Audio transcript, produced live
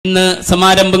ഇന്ന്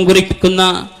സമാരംഭം കുറിക്കുന്ന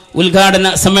ഉദ്ഘാടന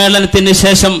സമ്മേളനത്തിന്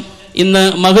ശേഷം ഇന്ന്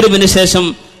മഗ്‌രിബിന് ശേഷം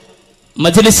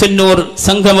മജ്‌ലിസുൻ നൂർ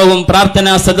സംഗമവും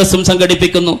പ്രാർത്ഥനാ സദസ്സും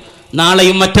സംഘടിപ്പിക്കുന്നു.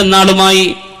 നാളെയും മറ്റന്നാളുമായി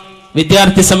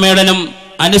വിദ്യാർത്ഥി സമ്മേളനം,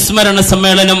 അനുസ്മരണ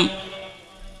സമ്മേളനം,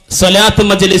 സ്വലാത്ത്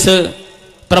മജ്‌ലിസ്,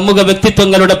 പ്രമുഖ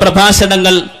വ്യക്തിത്വങ്ങളുടെ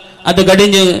പ്രഭാഷണങ്ങൾ. അത്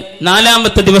കഴിഞ്ഞ്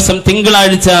നാലാമത്തെ ദിവസം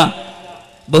തിങ്കളാഴ്ച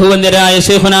ബഹുവന്യരായ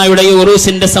ശൈഖുനായുടെ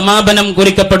ഉറൂസിന്റെ സമാപനം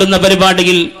കുറിക്കപ്പെടുന്ന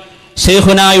പരിപാടിയിൽ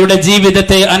ശൈഖുനായുടെ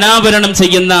ജീവിതത്തെ അനാവരണം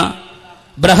ചെയ്യുന്ന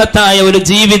ബൃഹത്തായ ഒരു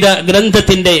ജീവിത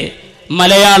ഗ്രന്ഥത്തിന്റെ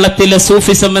മലയാളത്തിലെ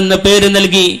സൂഫിസം എന്ന പേര്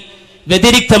നൽകി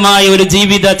വ്യതിരിക്തമായ ഒരു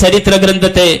ജീവിത ചരിത്ര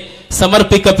ഗ്രന്ഥത്തെ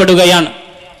സമർപ്പിക്കപ്പെടുകയാണ്.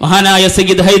 മഹാനായ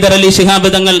സയ്യിദ് ഹൈദർ അലി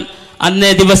ശിഹാബ് തങ്ങൾ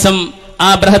അന്നേ ദിവസം ആ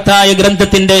ബൃഹത്തായ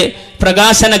ഗ്രന്ഥത്തിന്റെ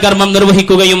പ്രകാശന കർമ്മം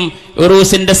നിർവഹിക്കുകയും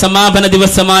ഉറൂസിന്റെ സമാപന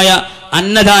ദിവസമായ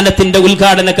അന്നദാനത്തിന്റെ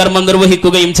ഉദ്ഘാടന കർമ്മം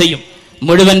നിർവഹിക്കുകയും ചെയ്യും.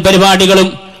 മുഴുവൻ പരിപാടികളും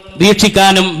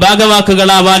വീക്ഷിക്കാനും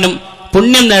ഭാഗവാക്കുകളാവാനും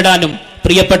പുണ്യം നേടാനും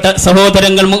പ്രിയപ്പെട്ട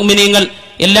സഹോദരങ്ങൾ, മുഅ്മിനീങ്ങൾ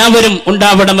എല്ലാവരും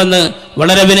ഉണ്ടാവണമെന്ന്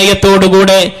വളരെ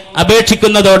വിനയത്തോടുകൂടെ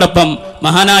അപേക്ഷിക്കുന്നതോടൊപ്പം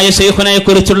മഹാനായ ശൈഖുനയെ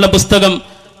കുറിച്ചുള്ള പുസ്തകം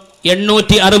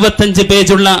 865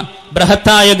 പേജുള്ള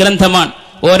ബൃഹത്തായ ഗ്രന്ഥമാണ്.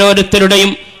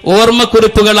 ഓരോരുത്തരുടെയും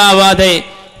ഓർമ്മക്കുറിപ്പുകളാവാതെ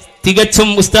തികച്ചും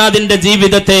ഉസ്താദിന്റെ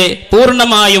ജീവിതത്തെ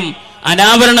പൂർണ്ണമായും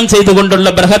അനാവരണം ചെയ്തുകൊണ്ടുള്ള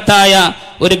ബൃഹത്തായ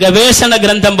ഒരു ഗവേഷണ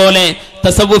ഗ്രന്ഥം പോലെ,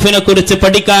 തസവുഫിനെ കുറിച്ച്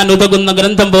പഠിക്കാൻ ഉതകുന്ന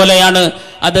ഗ്രന്ഥം പോലെയാണ്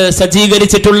അത്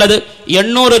സജ്ജീകരിച്ചിട്ടുള്ളത്.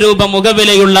 800 രൂപ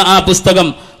മുഖവിലയുള്ള ആ പുസ്തകം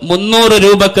 300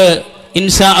 രൂപക്ക്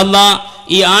ഇൻഷാ അല്ലാഹ്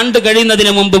ഈ ആണ്ട്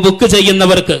കഴിയുന്നതിന് മുമ്പ് ബുക്ക്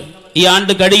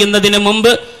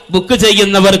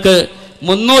ചെയ്യുന്നവർക്ക്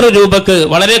 300 രൂപക്ക്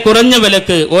വളരെ കുറഞ്ഞ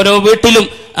വിലക്ക് ഓരോ വീട്ടിലും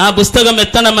ആ പുസ്തകം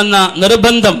എത്തണമെന്ന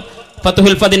നിർബന്ധം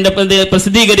ഫത്ഹുൽ ഫതിന്റെ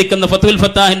പ്രസിദ്ധീകരിക്കുന്ന ഫത്ഹുൽ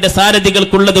ഫത്താഹിന്റെ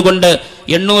സാരഥികൾക്കുള്ളത് കൊണ്ട്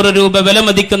 800 രൂപ വില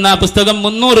മതിക്കുന്ന ആ പുസ്തകം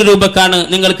 300 രൂപക്കാണ്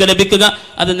നിങ്ങൾക്ക് ലഭിക്കുക.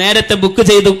 അത് നേരത്തെ ബുക്ക്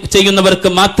ചെയ്യുന്നവർക്ക്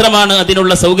മാത്രമാണ്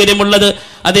അതിനുള്ള സൗകര്യമുള്ളത്.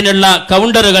 അതിനുള്ള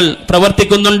കൗണ്ടറുകൾ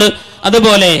പ്രവർത്തിക്കുന്നുണ്ട്.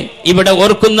 അതുപോലെ ഇവിടെ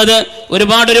ഓർക്കുന്നത്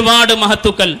ഒരുപാട്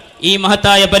മഹത്തുക്കൾ ഈ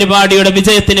മഹത്തായ പരിപാടിയുടെ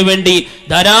വിജയത്തിന് വേണ്ടി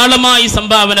ധാരാളമായി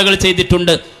സംഭാവനകൾ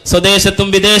ചെയ്തിട്ടുണ്ട്. സ്വദേശത്തും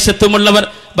വിദേശത്തുമുള്ളവർ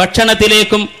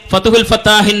ഭക്ഷണത്തിലേക്കും ഫത്ഹുൽ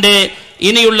ഫത്താഹിന്റെ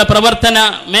ഇനിയുള്ള പ്രവർത്തന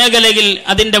മേഖലയിൽ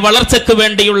അതിന്റെ വളർച്ചയ്ക്ക്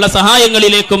വേണ്ടിയുള്ള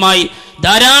സഹായങ്ങളിലേക്കുമായി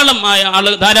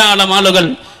ധാരാളം ആളുകൾ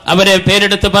അവരെ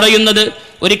പേരെടുത്ത് പറയുന്നത്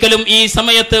ഒരിക്കലും ഈ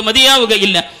സമയത്ത്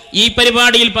മതിയാവുകയില്ല. ഈ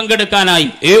പരിപാടിയിൽ പങ്കെടുക്കാനായി,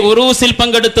 ഈ ഉറൂസിൽ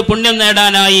പങ്കെടുത്ത് പുണ്യം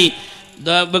നേടാനായി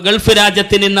ഗൾഫ്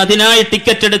രാജ്യത്ത് നിന്ന് അതിനായി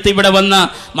ടിക്കറ്റ് എടുത്ത് ഇവിടെ വന്ന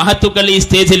മഹത്തുക്കൾ ഈ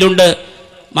സ്റ്റേജിലുണ്ട്.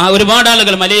 ഒരുപാട്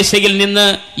ആളുകൾ മലേഷ്യയിൽ നിന്ന്,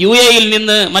 UAE-യിൽ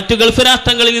നിന്ന്, മറ്റു ഗൾഫ്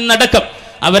രാഷ്ട്രങ്ങളിൽ നിന്നടക്കം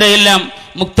അവരെയെല്ലാം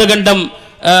മുക്തകണ്ഠം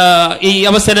ഈ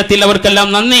അവസരത്തിൽ അവർക്കെല്ലാം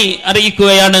നന്ദി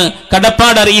അറിയിക്കുകയാണ്,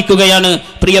 കടപ്പാട് അറിയിക്കുകയാണ്.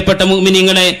 പ്രിയപ്പെട്ട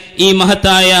മുഅ്മിനീങ്ങളെ, ഈ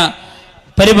മഹത്തായ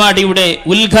പരിപാടിയുടെ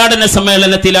ഉദ്ഘാടന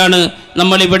സമ്മേളനത്തിലാണ്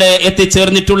നമ്മൾ ഇവിടെ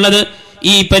എത്തിച്ചേർന്നിട്ടുള്ളത്.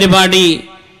 ഈ പരിപാടി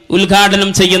ഉദ്ഘാടനം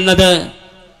ചെയ്യുന്നത്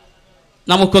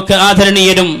നമുക്കൊക്കെ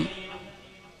ആദരണീയരും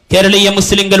കേരളീയ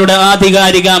മുസ്ലിങ്ങളുടെ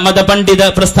ആധികാരിക മതപണ്ഡിത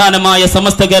പ്രസ്ഥാനമായ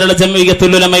സമസ്ത കേരള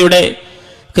ജംഇയ്യത്തുൽ ഉലമയുടെ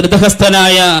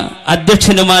കൃതഹസ്ഥനായ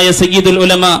അധ്യക്ഷനുമായ സയ്യിദുൽ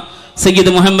ഉലമ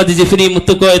സയ്യിദ് മുഹമ്മദ് ജിഫ്രി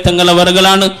മുത്തുക്കോയ തങ്ങൾ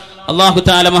അവറുകളാണ്. അല്ലാഹു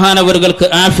തആല മഹാനവറുകൾക്ക്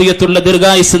ആഫിയത്തുള്ള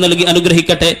ദീർഘായുസ്സ് നൽകി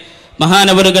അനുഗ്രഹിക്കട്ടെ.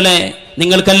 മഹാനവറുകളെ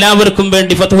നിങ്ങൾക്കെല്ലാവർക്കും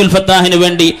വേണ്ടി ഫത്ഹുൽ ഫത്താഹിന്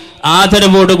വേണ്ടി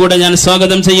ആദരവോടുകൂടെ ഞാൻ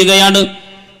സ്വാഗതം ചെയ്യുകയാണ്.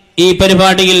 ഈ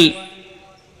പരിപാടിയിൽ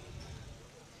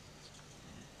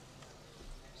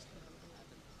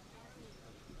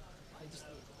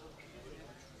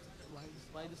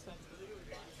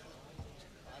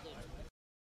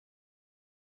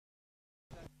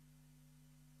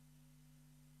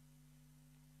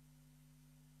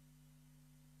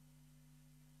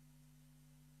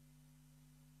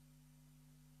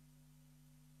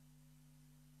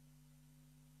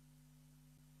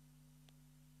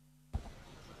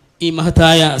ഈ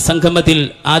മഹത്തായ സംഗമത്തിൽ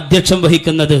ആധ്യക്ഷം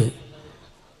വഹിക്കുന്നത്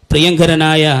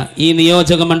പ്രിയങ്കരനായ ഈ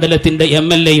നിയോജക മണ്ഡലത്തിന്റെ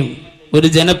MLA-യും ഒരു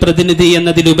ജനപ്രതിനിധി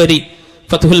എന്നതിലുപരി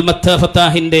ഫത്ഹുൽ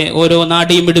ഫത്താഹിന്റെ ഓരോ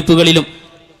നാഡീമിടിപ്പുകളിലും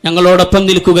ഞങ്ങളോടൊപ്പം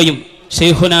നിൽക്കുകയും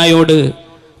ശൈഖുനായോട്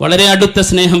വളരെ അടുത്ത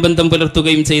സ്നേഹബന്ധം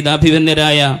പുലർത്തുകയും ചെയ്ത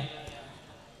അഭിവന്യരായ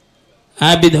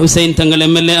ആബിദ് ഹുസൈൻ തങ്ങൾ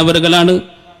MLA അവറുകളാണ്.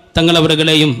 തങ്ങൾ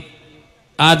അവറുകളെയും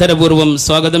ആദരപൂർവം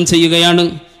സ്വാഗതം ചെയ്യുകയാണ്.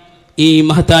 ഈ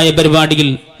മഹത്തായ പരിപാടിയിൽ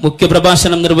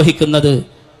മുഖ്യപ്രഭാഷണം നിർവഹിക്കുന്നത്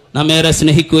നമ്മേറെ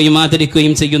സ്നേഹിക്കുകയും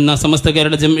ആദരിക്കുകയും ചെയ്യുന്ന സമസ്ത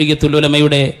കേരള ജംഇയ്യത്തുൽ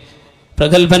ഉലമയുടെ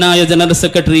പ്രഗത്ഭനായ ജനറൽ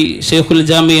സെക്രട്ടറി ഷെയ്ഖുൽ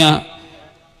ജാമിയ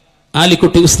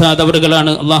ആലിക്കുട്ടി ഉസ്താദ്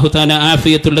അവറുകളാണ്. അല്ലാഹു തആല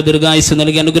ആഫിയത്തുള്ള ദീർഘായുസ്സ്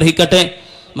നൽകി അനുഗ്രഹിക്കട്ടെ.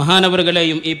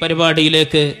 മഹാനവറുകളെയും ഈ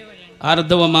പരിപാടിയിലേക്ക്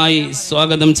ആർദ്രവമായി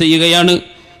സ്വാഗതം ചെയ്യുകയാണ്.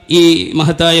 ഈ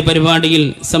മഹത്തായ പരിപാടിയിൽ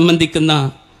സംബന്ധിക്കുന്ന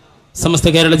സമസ്ത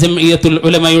കേരള ജംഇയ്യത്തുൽ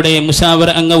ഉലമയുടെ മുശാവറ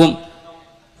അംഗവും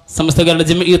സമസ്ത കേരള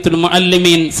ജംഇയ്യത്തുൽ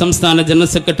മുഅല്ലിമീൻ സംസ്ഥാന ജനറൽ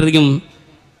സെക്രട്ടറിയും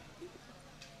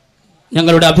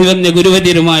ഞങ്ങളുടെ അഭിവന്യ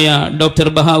ഗുരുവര്യരുമായ ഡോക്ടർ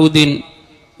ബഹാവുദ്ദീൻ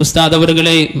ഉസ്താദ്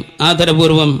അവറുകളെ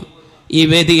ആദരപൂർവം ഈ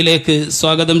വേദിയിലേക്ക്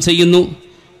സ്വാഗതം ചെയ്യുന്നു.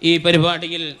 ഈ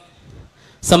പരിപാടിയിൽ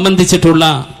സംബന്ധിച്ചിട്ടുള്ള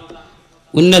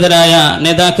ഉന്നതരായ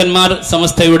നേതാക്കന്മാർ,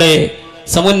 സമസ്തയുടെ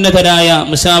സമുന്നതരായ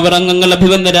മുശാവറ അംഗങ്ങൾ,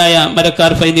 അഭിവന്ദരായ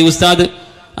മരക്കാർ ഫൈദി ഉസ്താദ്,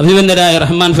 അഭിവന്ദരായ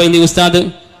റഹ്മാൻ ഫൈദി ഉസ്താദ്,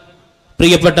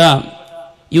 പ്രിയപ്പെട്ട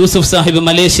യൂസുഫ് സാഹിബ്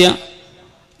മലേഷ്യ,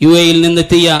 UAE-യിൽ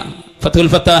നിന്നെത്തിയ ഫത്തുൽ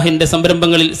ഫത്താഹിന്റെ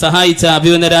സംരംഭങ്ങളിൽ സഹായിച്ച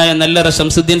അഭിവന്ദരായ നല്ലറ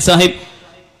ഷംസുദ്ദീൻ സാഹിബ്,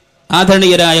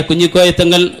 ആദരണീയരായ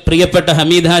കുഞ്ഞിക്കോയത്തങ്ങൾ, പ്രിയപ്പെട്ട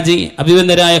ഹമീദ് ഹാജി,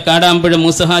 അഭിവന്ദരായ കാടാമ്പുഴ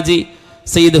മൂസ ഹാജി,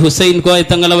 സയ്യിദ് ഹുസൈൻ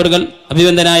കോയത്തങ്ങൾ അവർകൾ,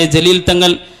 അഭിവന്ദനായ ജലീൽ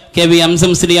തങ്ങൾ, KV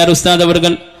അംസം ശ്രീയാർ ഉസ്താദ്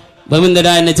അവർകൾ,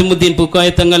 ബഹുവന്ദരായ നജമുദ്ദീൻ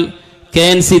പൂക്കോയത്തങ്ങൾ,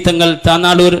 KNC തങ്ങൾ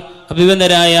താനാളൂർ,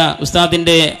 അഭിവന്ദരായ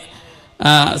ഉസ്താദിന്റെ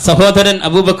സഹോദരൻ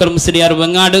അബൂബക്കർ മുസ്ലിയാർ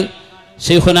വെങ്ങാട്,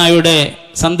 ഷെയ്ഖുനായുടെ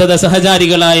സന്തത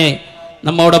സഹചാരികളായ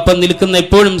നമ്മോടൊപ്പം നിൽക്കുന്ന,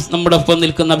 എപ്പോഴും നമ്മോടൊപ്പം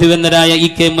നിൽക്കുന്ന അഭിവന്ദരായ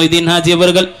EK മൊയ്തീൻ ഹാജി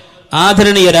അവർകൾ,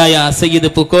 ആദരണീയരായ സയ്യിദ്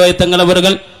പൂക്കോയത്തങ്ങൾ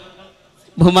അവർകൾ,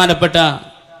 ബഹുമാനപ്പെട്ട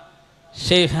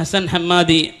ഷെയ്ഖ് ഹസൻ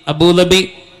ഹമ്മാദി അബൂലബി,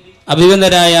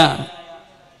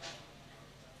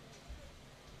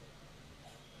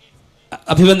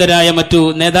 അഭിവന്ദരായ മറ്റു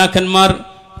നേതാക്കന്മാർ,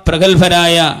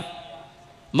 പ്രഗത്ഭരായ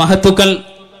മഹത്തുക്കൾ,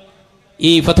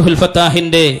 ഈ ഫതുഹുൽ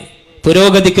ഫത്താഹിന്റെ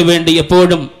പുരോഗതിക്ക് വേണ്ടി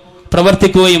എപ്പോഴും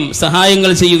പ്രവർത്തിക്കുകയും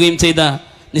സഹായങ്ങൾ ചെയ്യുകയും ചെയ്ത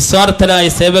നിസ്വാർത്ഥരായ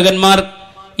സേവകന്മാർ,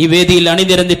 ഈ വേദിയിൽ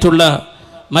അണിനിരന്നിട്ടുള്ള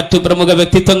മറ്റു പ്രമുഖ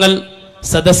വ്യക്തിത്വങ്ങൾ,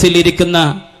 സദസ്സിലിരിക്കുന്ന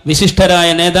വിശിഷ്ടരായ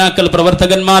നേതാക്കൾ,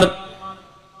 പ്രവർത്തകന്മാർ,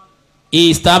 ഈ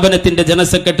സ്ഥാപനത്തിന്റെ general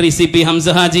secretary CP Hamza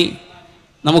Haji,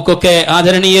 നമുക്കൊക്കെ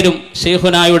ആദരണീയരും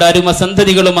ഷെയ്ഖുനായുടെ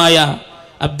അരുമസന്തതികളുമായ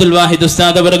അബ്ദുൽ വാഹിദ്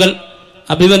ഉസ്താദ് അവർകൾ,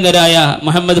 അഭിവന്ദരായ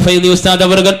മുഹമ്മദ് ഫൈദി ഉസ്താദ്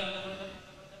അവർകൾ,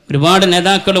 ഒരുപാട്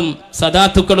നേതാക്കളും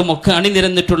സദാത്തുക്കളും ഒക്കെ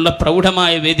അണിനിരന്നിട്ടുള്ള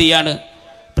പ്രൗഢമായ വേദിയാണ്.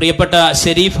 പ്രിയപ്പെട്ട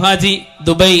ഷെരീഫ് ഹാജി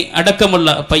ദുബൈ അടക്കമുള്ള,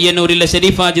 പയ്യന്നൂരിലെ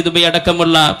ഷെരീഫ് ഹാജി ദുബൈ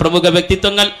അടക്കമുള്ള പ്രമുഖ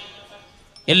വ്യക്തിത്വങ്ങൾ,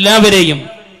 എല്ലാവരെയും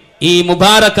ഈ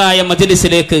മുബാറക്കായ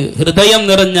മജ്ലിസിലേക്ക് ഹൃദയം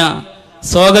നിറഞ്ഞ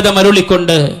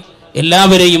സ്വാഗതമരുളിക്കൊണ്ട്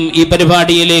എല്ലാവരെയും ഈ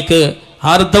പരിപാടിയിലേക്ക്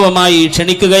ആർദ്രവമായി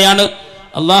ക്ഷണിക്കുകയാണ്.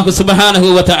 അല്ലാഹു സുബ്ഹാനഹു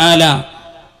വ തആല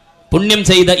പുണ്യം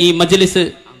ചെയ്ത ഈ മജ്ലിസ്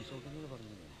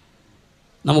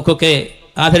നമുക്കൊക്കെ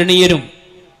ആദരണീയരും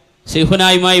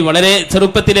ശൈഖുനായുമായി വളരെ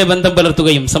ചെറുപ്പത്തിലെ ബന്ധം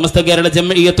പുലർത്തുകയും സമസ്ത കേരള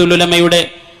ജംഇയ്യത്തുൽ ഉലമയുടെ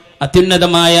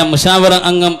അത്യുന്നതമായ മുശാവറ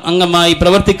അംഗമായി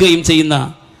പ്രവർത്തിക്കുകയും ചെയ്യുന്ന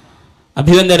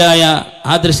അഭിവന്ദരായ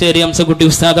ആദർശേരി ഹംസക്കുട്ടി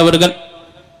ഉസ്താദ് അവർകൾ,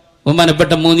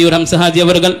 ബഹുമാനപ്പെട്ട മൂന്നിയൂർ ഹംസ ഹാജി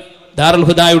അവർകൾ, ദാറുൽ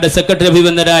ഹുദായുടെ സെക്രട്ടറി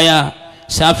അഭിവന്ദരായ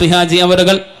ഷാഫി ഹാജി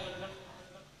അവർകൾ,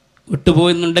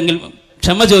 വിട്ടുപോകുന്നുണ്ടെങ്കിൽ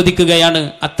ക്ഷമ ചോദിക്കുകയാണ്.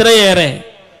 അത്രയേറെ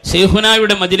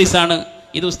ശൈഖുനായുടെ മജ്ലിസാണ്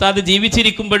ഇത്. ഉസ്താദ്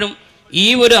ജീവിച്ചിരിക്കുമ്പോഴും ഈ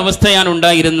ഒരു അവസ്ഥയാണ്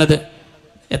ഉണ്ടായിരുന്നത്.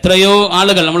 എത്രയോ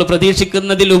ആളുകൾ, നമ്മൾ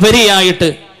പ്രതീക്ഷിക്കുന്നതിലുപരിയായിട്ട്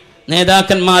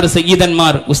നേതാക്കന്മാർ,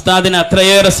 സയ്യിദന്മാർ ഉസ്താദിനെ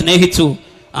അത്രയേറെ സ്നേഹിച്ചു.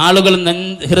 ആളുകൾ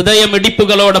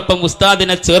ഹൃദയമിടിപ്പുകളോടൊപ്പം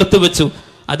ഉസ്താദിനെ ചേർത്ത് വെച്ചു.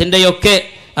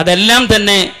 അതെല്ലാം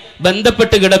തന്നെ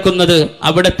ബന്ധപ്പെട്ട് കിടക്കുന്നത്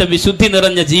അവിടുത്തെ വിശുദ്ധി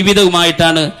നിറഞ്ഞ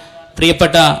ജീവിതവുമായിട്ടാണ്.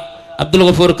 പ്രിയപ്പെട്ട അബ്ദുൽ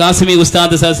ഗഫൂർ കാസിമി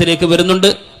ഉസ്താദ് സദസ്സിലേക്ക് വരുന്നുണ്ട്.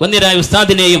 വന്യരായ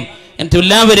ഉസ്താദിനെയും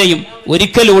എല്ലാവരെയും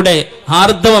ഒരിക്കലൂടെ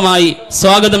ആർദ്രവമായി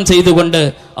സ്വാഗതം ചെയ്തുകൊണ്ട്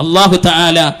അല്ലാഹു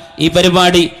തആല ഈ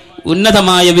പരിപാടി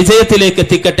ഉന്നതമായ വിജയത്തിലേക്ക്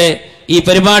എത്തിക്കട്ടെ. ഈ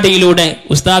പരിപാടിയിലൂടെ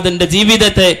ഉസ്താദിന്റെ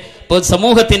ജീവിതത്തെ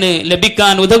സമൂഹത്തിന്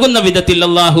ലഭിക്കാൻ ഉതകുന്ന വിധത്തിൽ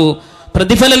അല്ലാഹു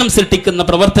പ്രതിഫലനം സൃഷ്ടിക്കുന്ന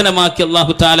പ്രവർത്തനമാക്കി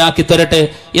അല്ലാഹു തആല ആക്കി തരട്ടെ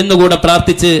എന്നുകൂടെ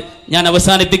പ്രാർത്ഥിച്ച് ഞാൻ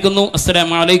അവസാനിപ്പിക്കുന്നു.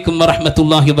 അസ്സലാമു അലൈക്കും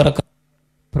വറഹ്മത്തുള്ളാഹി വബറകാതുഹു.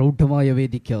 പ്രൗഢമായ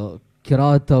വേദിക്ക്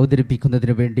ഖിറാഅത്ത്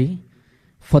അവതരിപ്പിക്കുന്നതിന് വേണ്ടി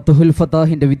ഫതുഹുൽ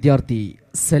ഫത്താഹിന്റെ വിദ്യാർത്ഥി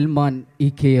സൽമാൻ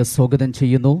EKയെ സ്വാഗതം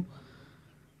ചെയ്യുന്നു.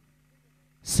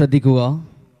 ശ്രദ്ധിക്കുക,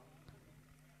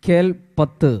 KL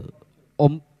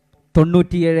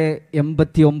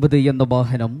 10-97-89 എന്ന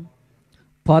വാഹനം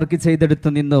പാർക്ക് ചെയ്തെടുത്ത്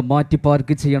നിന്ന് മാറ്റി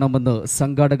പാർക്ക് ചെയ്യണമെന്ന്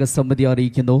സംഘാടക സമിതി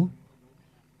അറിയിക്കുന്നു.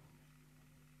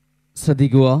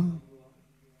 ശ്രദ്ധിക്കുക,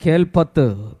 KL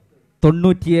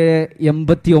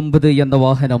 10-97-89 എന്ന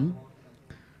വാഹനം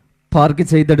പാർക്ക്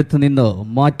ചെയ്തെടുത്ത് നിന്ന്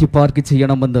മാറ്റി പാർക്ക്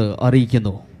ചെയ്യണമെന്ന്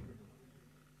അറിയിക്കുന്നു.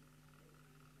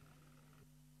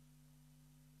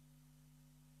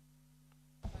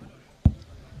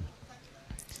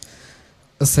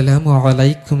 അസ്സലാമു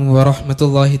അലൈക്കും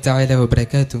വറഹ്മത്തുള്ളാഹി തആല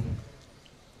വബറകാതുഹു.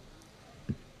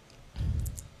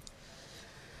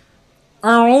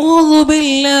 അഊദു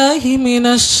ബില്ലാഹി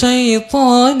മിനശ്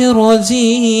ശൈത്വാനിർ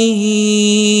റജീം.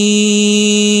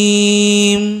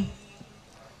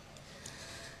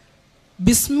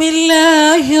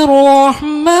 ബിസ്മില്ലാഹിർ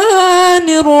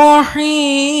റഹ്മാനിർ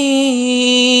റഹീം.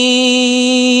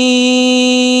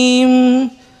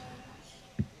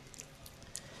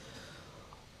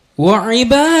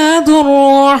 وعباد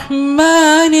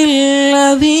الرحمن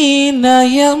الذين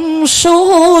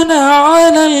يمشون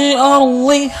على الأرض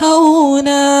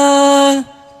هونا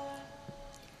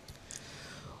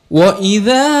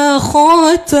وإذا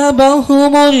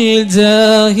خاطبهم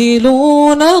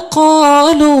الجاهلون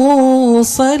قالوا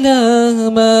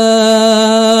سلاما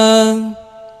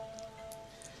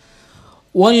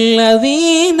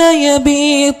والذين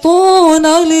يبيتون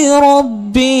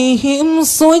لربهم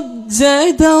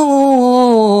سجدا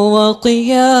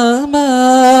وقياما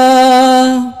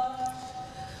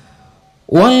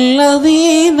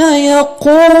والذين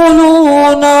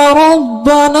يقولون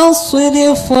ربنا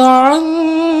اصرف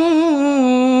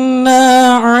عنا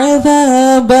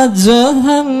عذاب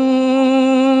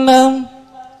جهنم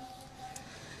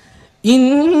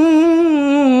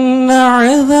إن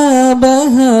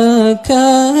عذابها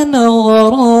كان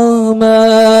غراما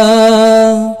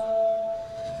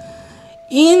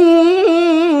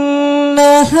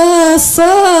إنها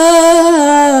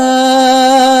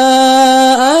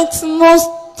ساءت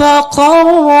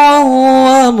مستقرا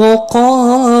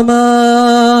ومقاما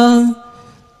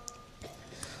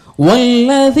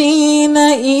والذين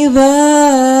إذا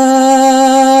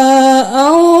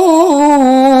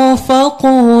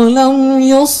أنفقوا لم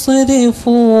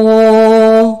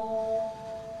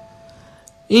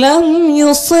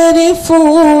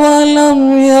يسرفوا ولم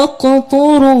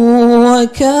يقتروا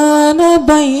وكان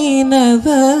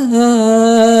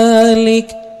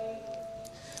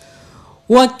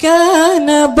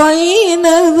بين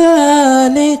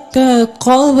ذلك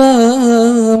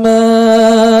قواما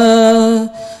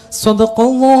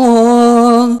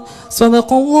صدق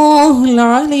الله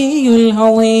العلي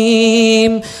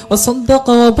العظيم وصدق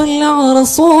وبلغ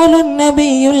رسول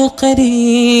النبي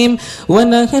الكريم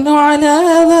ونحن على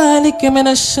ذلك من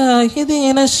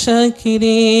الشاهدين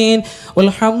الشاكرين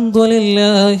والحمد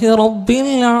لله رب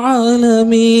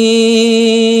العالمين.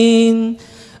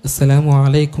 അസ്സലാമു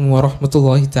അലൈക്കും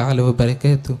വറഹ്മത്തുള്ളാഹി തആല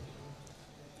വബറകാതുഹു.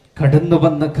 കടന്നു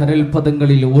വന്ന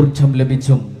കരൽപദങ്ങളിൽ ഊർജം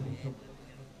ലഭിച്ചും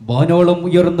വാനോളം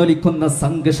ഉയർന്നൊലിക്കുന്ന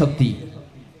സംഘശക്തി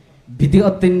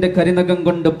വിദ്യാത്തിന്റെ കരിനകം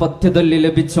കൊണ്ട് പത്യതല്ലി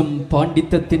ലഭിച്ചും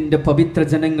പാണ്ഡിത്യത്തിന്റെ പവിത്ര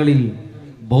ജനങ്ങളിൽ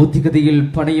ബൗദ്ധികതയിൽ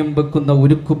പണയം വെക്കുന്ന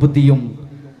ഉരുക്കുബുദ്ധിയും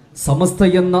സമസ്ത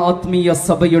എന്ന ആത്മീയ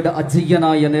സഭയുടെ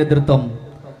അജയ്യനായ നേതൃത്വം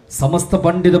സമസ്ത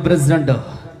പണ്ഡിത പ്രസിഡന്റ്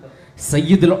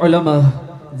സയ്യിദുൽ ഉലമ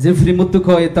ജഫ്രി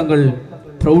മുത്തുക്കോയ തങ്ങൾ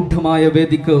പ്രൗഢമായ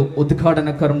വേദിക്ക് ഉദ്ഘാടന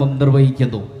കർമ്മം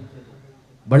നിർവഹിക്കുന്നു.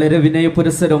 വളരെ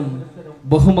വിനയപുരസരം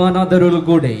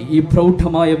ബഹുമാനാദരവുകൂടെ ഈ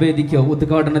പ്രൗഢമായ വേദിക്ക്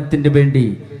ഉദ്ഘാടനത്തിന് വേണ്ടി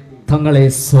തങ്ങളെ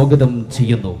സ്വാഗതം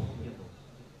ചെയ്യുന്നു.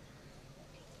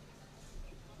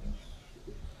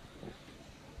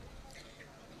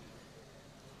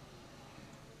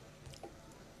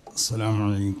 അസ്സലാമു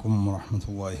അലൈക്കും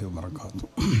വറഹ്മത്തുള്ളാഹി വബറകാതുഹു.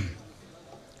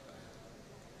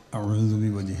 അഊദു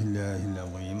ബിവജ്ഹില്ലാഹിൽ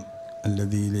അളീം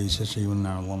الذي ليس شيء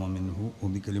أعظم منه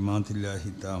وبكلمات الله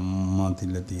التامات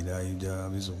التي لا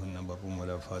يجاوزهن بر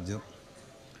ولا فاجر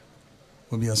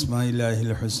وبأسماء الله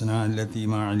الحسنى التي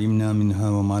ما علمنا منها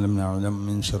وما لم نعلم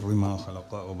من شر ما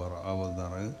خلق وبرأ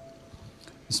وذرى.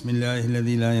 بسم الله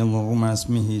الذي لا يضر مع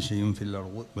اسمه شيء في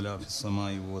الأرض ولا في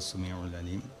السماء وهو السميع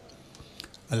العليم.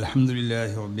 الحمد لله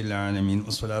رب العالمين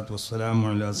والصلاة والسلام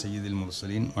على سيد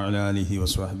المرسلين وعلى آله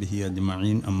وصحبه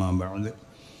أجمعين. أما بعد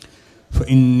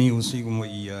فإني أوصيكم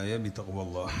وإياي بتقوى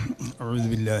الله. أعوذ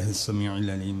بالله السميع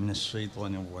العليم من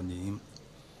الشيطان الرجيم.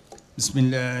 بسم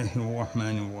الله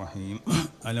الرحمن الرحيم.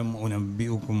 ألم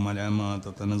أنبئكم على ما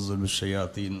تتنزل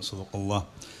الشياطين. صدق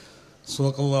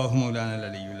الله مولانا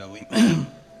العلي العظيم.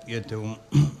 ഏറ്റവും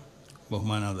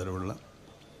ബഹുമാനാദരവുള്ള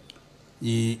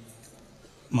ഈ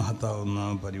മഹത്താവുന്ന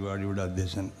പരിപാടിയുടെ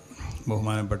അധ്യക്ഷൻ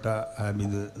ബഹുമാനപ്പെട്ട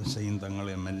ആബിദ് ഹുസൈൻ തങ്ങൾ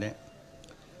MLA,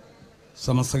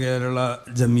 സമസ്ത കേരള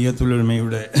ജമിയത്തുൽ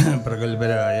ഉലമയുടെ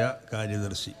പ്രഗത്ഭരായ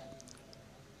കാര്യദർശി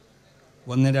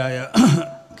വന്യരായ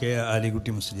കെ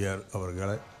ആലിക്കുട്ടി മുസ്ലിയാർ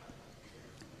അവർകളെ,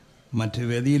 മറ്റ്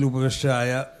വേദിയിൽ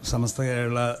ഉപവിഷ്ടരായ സമസ്ത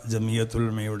കേരള ജമിയത്തുൽ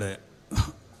ഉലമയുടെ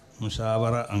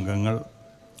മുശാവറ അംഗങ്ങൾ,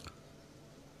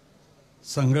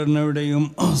 സംഘടനയുടെയും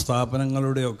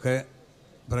സ്ഥാപനങ്ങളുടെയൊക്കെ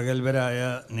പ്രഗത്ഭരായ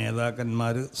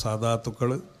നേതാക്കന്മാർ, സാദാത്തുക്കൾ,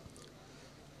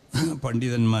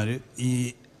 പണ്ഡിതന്മാർ, ഈ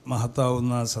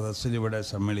മഹത്താവുന്ന സദസ്സിലിവിടെ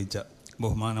സമ്മേളിച്ച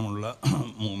ബഹുമാനമുള്ള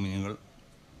മുഅ്മിനീങ്ങൾ,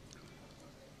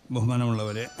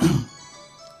 ബഹുമാനമുള്ളവരെ,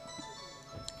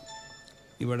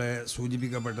 ഇവിടെ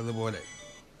സൂചിപ്പിക്കപ്പെട്ടതുപോലെ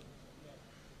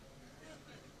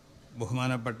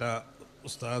ബഹുമാനപ്പെട്ട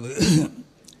ഉസ്താദ്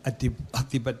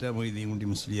അത്തിപ്പറ്റ മൊയ്തീൻ കുട്ടി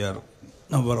മുസ്ലിയാർ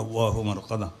നവ്വറല്ലാഹു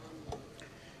മർഖദ,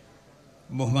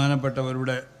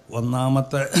 ബഹുമാനപ്പെട്ടവരുടെ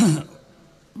ഒന്നാമത്തെ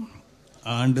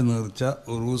ആണ്ട് നേർച്ച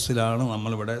ഉറൂസിലാണ്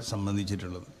നമ്മളിവിടെ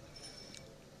സംബന്ധിച്ചിട്ടുള്ളത്.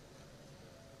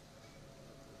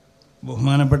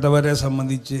 ബഹുമാനപ്പെട്ടവരെ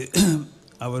സംബന്ധിച്ച്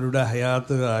അവരുടെ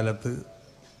ഹയാത്ത് കാലത്ത്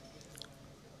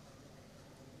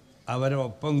അവരെ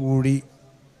ഒപ്പം കൂടി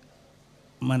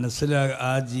ആ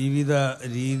ജീവിത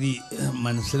രീതി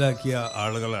മനസ്സിലാക്കിയ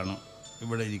ആളുകളാണ്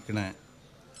ഇവിടെ ഇരിക്കണ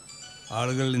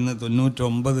ആളുകൾ. ഇന്ന്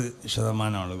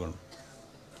 99% ആളുകൾ.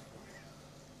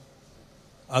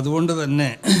 അതുകൊണ്ട് തന്നെ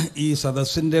ഈ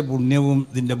സദസ്സിൻ്റെ പുണ്യവും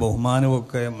ഇതിൻ്റെ ബഹുമാനവും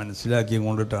ഒക്കെ മനസ്സിലാക്കി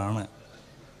കൊണ്ടിട്ടാണ്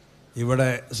ഇവിടെ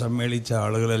സമ്മേളിച്ച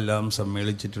ആളുകളെല്ലാം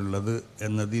സമ്മേളിച്ചിട്ടുള്ളത്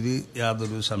എന്നതിൽ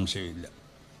യാതൊരു സംശയമില്ല.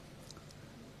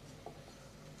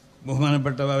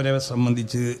 ബഹുമാനപ്പെട്ടവരെ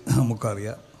സംബന്ധിച്ച്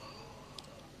നമുക്കറിയാം,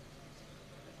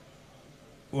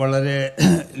 വളരെ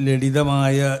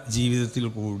ലളിതമായ ജീവിതത്തിൽ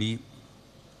കൂടി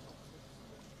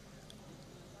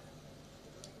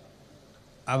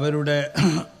അവരുടെ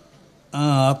ആ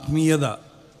ആത്മീയത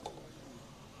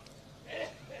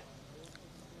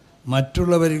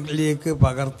മറ്റുള്ളവരിലേക്ക്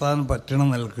പകർത്താൻ പറ്റണ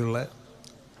നിലക്കുള്ള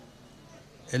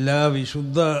എല്ലാ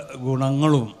വിശുദ്ധ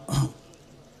ഗുണങ്ങളും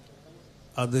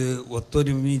അത്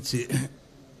ഒത്തൊരുമിച്ച്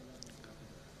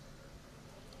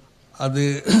അത്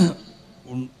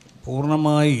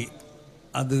പൂർണ്ണമായി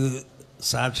അത്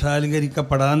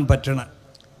സാക്ഷാത്കരിക്കപ്പെടാൻ പറ്റണ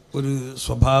ഒരു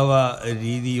സ്വഭാവ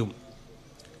രീതിയും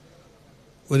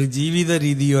ഒരു ജീവിത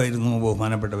രീതിയുമായിരുന്നു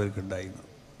ബഹുമാനപ്പെട്ടവർക്കുണ്ടായിരുന്നത്.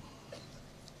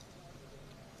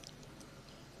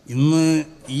 ഇന്ന്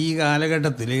ഈ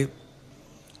കാലഘട്ടത്തിൽ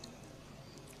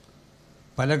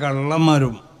പല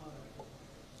കള്ളന്മാരും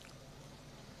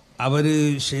അവർ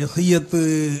ഷെയ്ഖിയത്ത്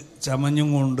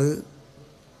ചമഞ്ഞും കൊണ്ട്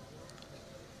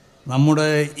നമ്മുടെ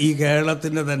ഈ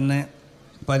കേരളത്തിൻ്റെ തന്നെ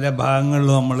പല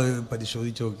ഭാഗങ്ങളിലും നമ്മൾ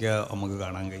പരിശോധിച്ച് നോക്കിയാൽ നമുക്ക്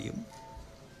കാണാൻ കഴിയും.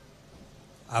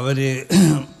 അവർ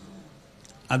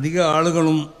അധിക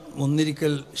ആളുകളും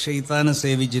ഒന്നിരിക്കൽ ശൈത്താനെ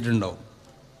സേവിച്ചിട്ടുണ്ടാവും,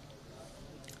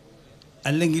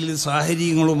 അല്ലെങ്കിൽ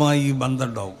സാഹചര്യങ്ങളുമായി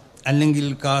ബന്ധമുണ്ടാവും, അല്ലെങ്കിൽ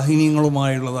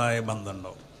കാഹിനിയങ്ങളുമായുള്ളതായ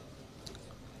ബന്ധമുണ്ടാവും.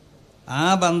 ആ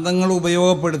ബന്ധങ്ങൾ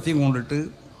ഉപയോഗപ്പെടുത്തി കൊണ്ടിട്ട്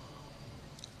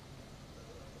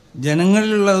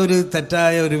ജനങ്ങളിലുള്ള ഒരു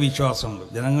തെറ്റായ ഒരു വിശ്വാസമുണ്ട്.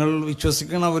 ജനങ്ങൾ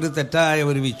വിശ്വസിക്കുന്ന ഒരു തെറ്റായ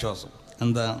ഒരു വിശ്വാസം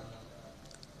എന്താ?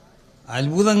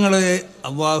 അത്ഭുതങ്ങൾ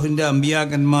അള്ളാഹുവിൻ്റെ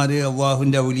അമ്പിയാക്കന്മാർ,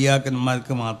 അള്ളാഹുവിൻ്റെ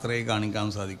ഔലിയാക്കന്മാർക്ക് മാത്രമേ കാണിക്കാൻ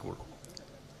സാധിക്കുകയുള്ളൂ,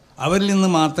 അവരിൽ നിന്ന്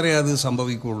മാത്രമേ അത്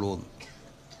സംഭവിക്കുകയുള്ളൂ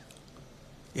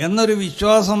എന്നൊരു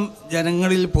വിശ്വാസം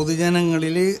ജനങ്ങളിൽ,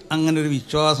 പൊതുജനങ്ങളിൽ അങ്ങനൊരു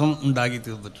വിശ്വാസം ഉണ്ടാക്കി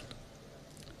തീർന്നിട്ടുണ്ട്.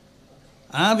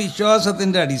 ആ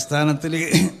വിശ്വാസത്തിൻ്റെ അടിസ്ഥാനത്തിൽ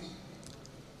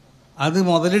അത്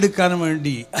മുതലെടുക്കാൻ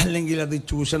വേണ്ടി, അല്ലെങ്കിൽ അത്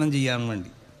ചൂഷണം ചെയ്യാൻ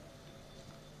വേണ്ടി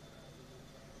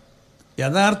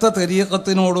യഥാർത്ഥ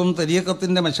തരീഖത്തിനോടും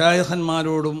തരീഖത്തിൻ്റെ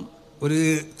മശായിഖന്മാരോടും ഒരു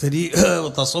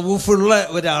തസവുഫുള്ള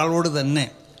ഒരാളോട് തന്നെ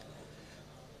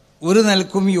ഒരു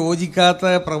നിലക്കും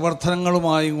യോജിക്കാത്ത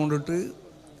പ്രവർത്തനങ്ങളുമായി കൊണ്ടിട്ട്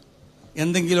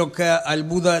എന്തെങ്കിലുമൊക്കെ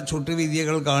അത്ഭുത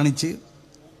ചുട്ടുവിദ്യകൾ കാണിച്ച്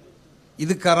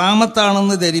ഇത്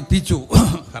കറാമത്താണെന്ന് ധരിപ്പിച്ചു.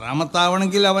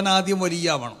 കറാമത്താവണമെങ്കിൽ അവൻ ആദ്യം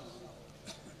വലിയാവണം.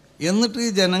 എന്നിട്ട്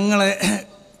ജനങ്ങളെ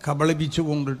കബളിപ്പിച്ചു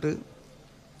കൊണ്ടിട്ട്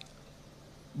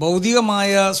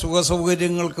ഭൗതികമായ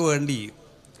സുഖസൗകര്യങ്ങൾക്ക് വേണ്ടി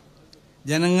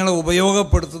ജനങ്ങളെ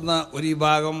ഉപയോഗപ്പെടുത്തുന്ന ഒരു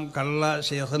വിഭാഗം കള്ള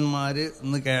ശേഖന്മാർ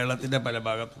ഇന്ന് കേരളത്തിൻ്റെ പല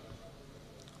ഭാഗത്തും.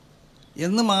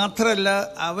 എന്ന് മാത്രമല്ല,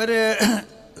 അവർ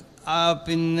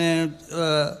പിന്നെ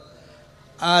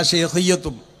ആ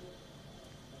ശേഖയ്യത്തും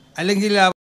അല്ലെങ്കിൽ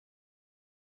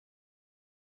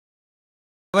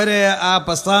അവരെ ആ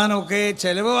പ്രസ്ഥാനമൊക്കെ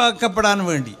ചെലവാക്കപ്പെടാൻ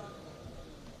വേണ്ടി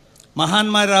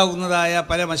മഹാന്മാരാകുന്നതായ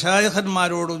പല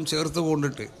മശായിഖന്മാരോടും ചേർത്ത്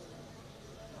കൊണ്ടിട്ട്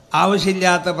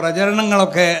ആവശ്യമില്ലാത്ത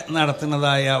പ്രചരണങ്ങളൊക്കെ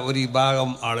നടത്തുന്നതായ ഒരു വിഭാഗം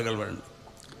ആളുകൾ വേണ്ട.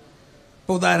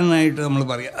 ഇപ്പോൾ ഉദാഹരണമായിട്ട് നമ്മൾ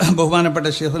പറയാം, ബഹുമാനപ്പെട്ട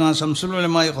ശൈഖുനാ ശംസുൽ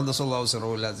ഉലമാ ഖദ്ദസല്ലാഹു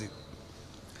സിറഹുൽ അസീസ്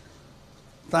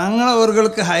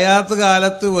തങ്ങളവർക്ക് ഹയാത്ത്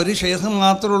കാലത്ത് ഒരു ഷെയ്ഖ്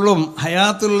മാത്രമേ ഉള്ളൂ.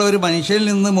 ഹയാത്തുള്ള ഒരു മനുഷ്യനിൽ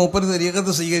നിന്ന് മൂപ്പർ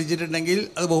തരീഖത്ത് സ്വീകരിച്ചിട്ടുണ്ടെങ്കിൽ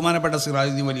അത് ബഹുമാനപ്പെട്ട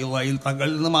സിറാജുദ്ദീൻ വലിയ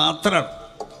തങ്ങളിൽ നിന്ന് മാത്രമാണ്.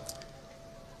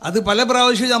 അത് പല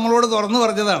പ്രാവശ്യം നമ്മളോട് തുറന്നു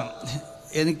പറഞ്ഞതാണ്.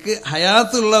 എനിക്ക്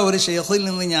ഹയാത്തുള്ള ഒരു ഷെയ്ഖിൽ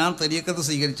നിന്ന് ഞാൻ തരീഖത്ത്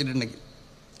സ്വീകരിച്ചിട്ടുണ്ടെങ്കിൽ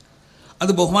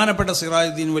അത് ബഹുമാനപ്പെട്ട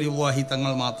സിറാജുദ്ദീൻ വലിയ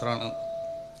തങ്ങൾ മാത്രമാണ്.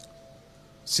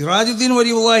 സിറാജുദ്ദീൻ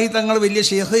വലിയ തങ്ങൾ വലിയ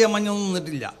ഷെയ്ഖ് ചമഞ്ഞൊന്നും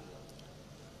നിന്നിട്ടില്ല.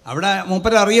 അവിടെ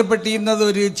മൂപ്പർ അറിയപ്പെട്ടിരുന്നത്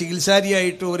ഒരു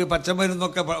ചികിത്സാരിയായിട്ട് ഒരു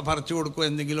പച്ചമരുന്നൊക്കെ പറിച്ചു കൊടുക്കും.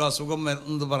 എന്തെങ്കിലും അസുഖം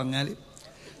എന്ന് പറഞ്ഞാൽ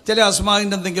ചില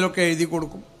അസ്മാവിൻ്റെ എന്തെങ്കിലുമൊക്കെ എഴുതി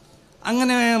കൊടുക്കും.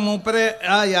 അങ്ങനെ മൂപ്പരെ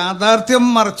ആ യാഥാർത്ഥ്യം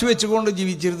മറച്ചു വെച്ചുകൊണ്ട്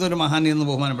ജീവിച്ചിരുന്ന ഒരു മഹാൻ എന്ന്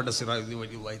ബഹുമാനപ്പെട്ട സിറാജുദ്ദീൻ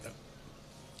വലിയ തങ്ങൾ.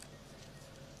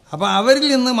 അപ്പോൾ അവരിൽ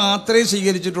നിന്ന് മാത്രമേ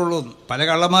സ്വീകരിച്ചിട്ടുള്ളൂ. പല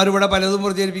കള്ളന്മാരും ഇവിടെ പലതും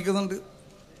പ്രചരിപ്പിക്കുന്നുണ്ട്.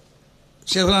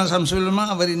 ശൈഖുനാ ശംസുൽ ഉലമാ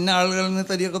അവർ ഇന്ന ആളുകളിൽ നിന്ന്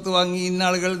തരീഖത്ത് വാങ്ങി, ഇന്ന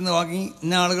ആളുകളിൽ നിന്ന് വാങ്ങി,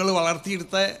 ഇന്ന ആളുകൾ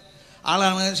വളർത്തിയെടുത്ത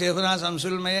ആളാണ് ശൈഖുനാ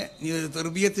ശംസുൽ ഉലമയെ.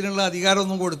 തെർബിയത്തിനുള്ള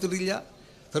അധികാരമൊന്നും കൊടുത്തിട്ടില്ല.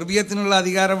 തെർബിയത്തിനുള്ള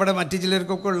അധികാരം ഇവിടെ മറ്റു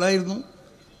ചിലർക്കൊക്കെ ഉള്ളായിരുന്നു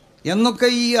എന്നൊക്കെ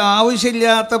ഈ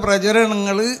ആവശ്യമില്ലാത്ത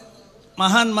പ്രചരണങ്ങൾ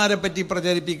മഹാന്മാരെ പറ്റി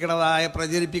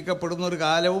പ്രചരിപ്പിക്കപ്പെടുന്ന ഒരു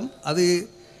കാലവും അത്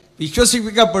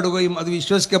വിശ്വസിപ്പിക്കപ്പെടുകയും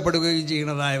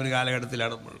ചെയ്യുന്നതായ ഒരു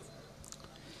കാലഘട്ടത്തിലാണ് നമ്മൾ.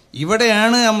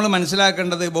 ഇവിടെയാണ് നമ്മൾ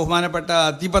മനസ്സിലാക്കേണ്ടത് ബഹുമാനപ്പെട്ട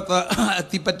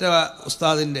അത്തിപ്പറ്റ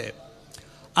ഉസ്താദിൻ്റെ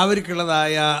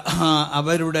അവർക്കുള്ളതായ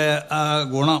അവരുടെ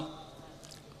ഗുണം.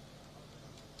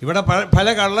 ഇവിടെ പല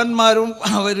കള്ളന്മാരും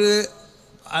അവർ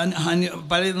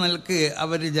പല നിലക്ക്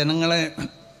അവർ ജനങ്ങളെ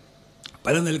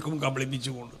പല നിലക്കും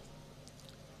കബളിപ്പിച്ചുകൊണ്ട്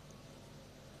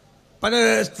പല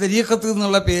തരീഖത്ത്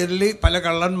എന്നുള്ള പേരിൽ പല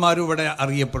കള്ളന്മാരും ഇവിടെ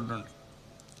അറിയപ്പെടുന്നുണ്ട്.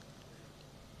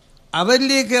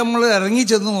 അവരിലേക്ക് നമ്മൾ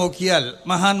ഇറങ്ങിച്ചെന്ന് നോക്കിയാൽ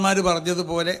മഹാന്മാർ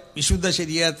പറഞ്ഞതുപോലെ വിശുദ്ധ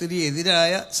ശരീഅത്തിന്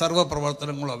എതിരായ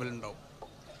സർവ്വപ്രവർത്തനങ്ങളും അവരുണ്ടാവും.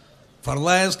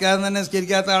 ഫർളായ നിസ്കാരം തന്നെ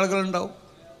നിസ്കരിക്കാത്ത ആളുകളുണ്ടാവും.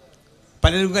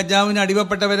 പലരും കഞ്ചാവിന്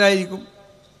അടിമപ്പെട്ടവരായിരിക്കും.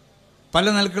 പല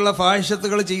നിലക്കുള്ള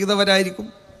ഫാഹിഷത്തുകൾ ചെയ്തവരായിരിക്കും.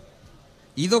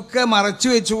 ഇതൊക്കെ മറച്ചു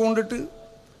വെച്ചുകൊണ്ടിട്ട്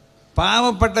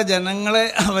പാവപ്പെട്ട ജനങ്ങളെ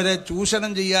അവരെ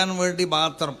ചൂഷണം ചെയ്യാൻ വേണ്ടി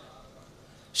മാത്രം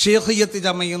ഷേഖിയത്ത്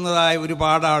ചമയുന്നതായ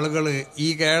ഒരുപാട് ആളുകൾ ഈ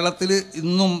കേരളത്തിൽ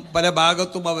ഇന്നും പല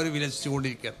ഭാഗത്തും അവർ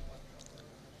വിലസിച്ചുകൊണ്ടിരിക്കുകയാണ്.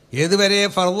 ഏതുവരെ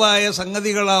ഫർളായ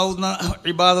സംഗതികളാവുന്ന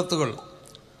ഇബാദത്തുകൾ,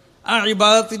 ആ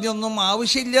ഇബാദത്തിൻ്റെ ഒന്നും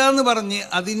ആവശ്യമില്ല എന്ന് പറഞ്ഞ്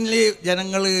അതിൽ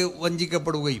ജനങ്ങൾ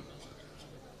വഞ്ചിക്കപ്പെടുകയും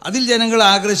അതിൽ ജനങ്ങൾ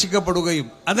ആകർഷിക്കപ്പെടുകയും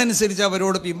അതനുസരിച്ച്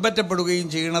അവരോട് പിൻപറ്റപ്പെടുകയും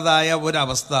ചെയ്യുന്നതായ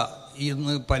ഒരവസ്ഥ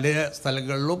ഇന്ന് പല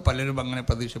സ്ഥലങ്ങളിലും പലരും അങ്ങനെ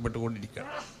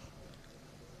പ്രതീക്ഷപ്പെട്ടുകൊണ്ടിരിക്കുകയാണ്.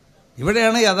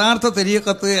 ഇവിടെയാണ് യഥാർത്ഥ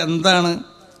തരീഖത്ത് എന്താണ്,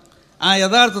 ആ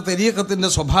യഥാർത്ഥ തരീഖത്തിൻ്റെ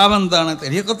സ്വഭാവം എന്താണ്.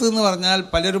 തരീഖത്ത് എന്ന് പറഞ്ഞാൽ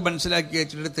പലരും മനസ്സിലാക്കി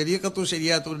വെച്ചിട്ട് തരീഖത്തും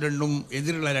ശരിയാത്തും രണ്ടും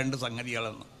എതിരുള്ള രണ്ട്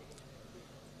സംഗതികളെന്ന്.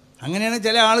 അങ്ങനെയാണ്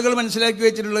ചില ആളുകൾ മനസ്സിലാക്കി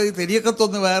വെച്ചിട്ടുള്ളത്.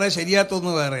 തരീഖത്തൊന്ന് വേറെ,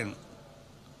 ശരിയാത്തൊന്ന് വേറെയാണ്.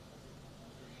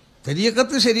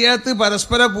 തരീഖത്ത് ശരിയാത്ത്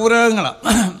പരസ്പര പൂരകങ്ങളാണ്.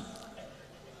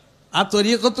 ആ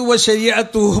ത്വരീഖത്തു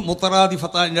ശരിയാത്തു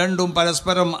മുത്തറാദിഫത്താൻ, രണ്ടും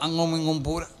പരസ്പരം അങ്ങും ഇങ്ങും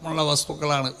പൂരമുള്ള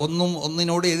വസ്തുക്കളാണ്. ഒന്നും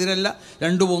ഒന്നിനോട് എതിരല്ല,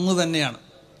 രണ്ടും ഒന്ന് തന്നെയാണ്.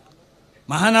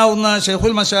 മഹാനാവുന്ന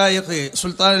ഷെയ്ഖുൽ മശായിഖ്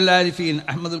സുൽത്താനുൽ ആരിഫീൻ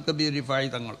അഹ്മദുൽ കബീർ റിഫായി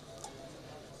തങ്ങൾ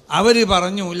അവർ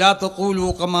പറഞ്ഞു, ലാ തഖൂലു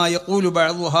കമാ യഖൂലു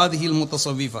ബഅദു ഹാദിഹിൽ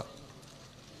മുതസവ്വിഫ.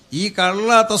 ഈ കള്ള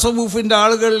തസവ്വുഫിൻ്റെ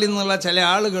ആളുകളിൽ നിന്നുള്ള ചില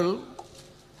ആളുകൾ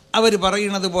അവർ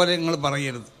പറയുന്നത് പോലെ നിങ്ങൾ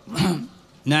പറയരുത്.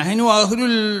 നഹ്നു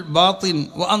അഹ്ലുൽ ബാത്തിൻ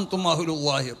വ അൻതും അഹ്ലുൽ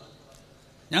ളാഹിർ.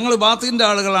 ഞങ്ങൾ ബാത്തിൻ്റെ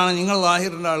ആളുകളാണ്, നിങ്ങൾ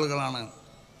ളാഹിറിൻ്റെ ആളുകളാണ്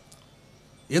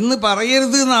എന്ന്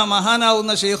പറയരുത് എന്നാ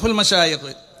മഹാനാവുന്ന ഷെയ്ഖുൽ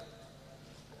മശായിഖ്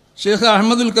ഷെയ്ഖ്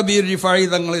അഹ്മദുൽ കബീർ റിഫായി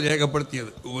തങ്ങൾ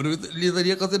രേഖപ്പെടുത്തിയത്. ഒരു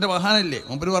തരീഖത്തിൻ്റെ മഹാനല്ലേ,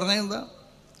 മൂപ്പര് പറഞ്ഞതെന്താ,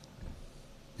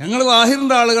 ഞങ്ങൾ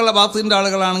ളാഹിറിൻ്റെ ആളുകളെ ബാത്തിൻ്റെ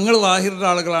ആളുകളാണ്, നിങ്ങൾ ളാഹിറിൻ്റെ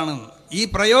ആളുകളാണെന്ന്. ഈ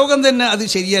പ്രയോഗം തന്നെ അത്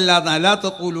ശരിയല്ല. അലാ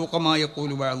തഖൂലു കമാ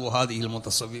യഖൂലു ബഅദു ഹാദിഹിൽ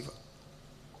മുതസവ്വിഫ.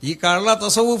 ഈ കള്ള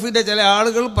തസവ്വുഫിൻ്റെ ചില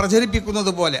ആളുകൾ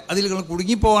പ്രചരിപ്പിക്കുന്നത് പോലെ അതിൽ നിങ്ങൾ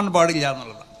കുടുങ്ങിപ്പോകാൻ പാടില്ല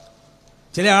എന്നുള്ളതാണ്.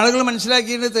 ചില ആളുകൾ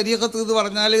മനസ്സിലാക്കിയിട്ട് തരീഖത്ത് എന്ന്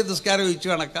പറഞ്ഞാൽ നിസ്കാരം ഒഴിച്ചു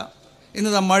കണക്കാം, ഇന്ന്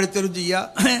തമ്മാടിത്തരും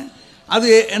ചെയ്യുക, അത്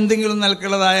എന്തെങ്കിലും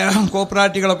നിലക്കുള്ളതായ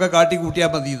കോപ്പറാറ്റുകളൊക്കെ കാട്ടിക്കൂട്ടിയാൽ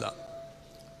മതി. ഇതാ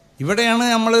ഇവിടെയാണ്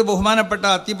നമ്മൾ ബഹുമാനപ്പെട്ട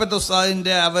അത്തിപ്പറ്റ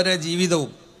ഉസ്താദിൻ്റെ അവരെ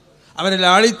ജീവിതവും അവരെ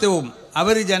ലാളിത്യവും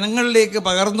അവർ ജനങ്ങളിലേക്ക്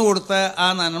പകർന്നു കൊടുത്ത ആ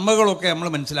നന്മകളൊക്കെ നമ്മൾ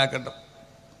മനസ്സിലാക്കേണ്ടത്.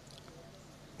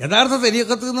 യഥാർത്ഥ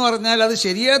തരീഖത്ത് എന്ന് പറഞ്ഞാൽ അത്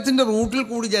ശരീഅത്തിൻ്റെ റൂട്ടിൽ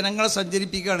കൂടി ജനങ്ങളെ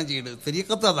സഞ്ചരിപ്പിക്കുകയാണ് ചെയ്യുന്നത്.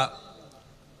 തരീഖത്ത് അതാ,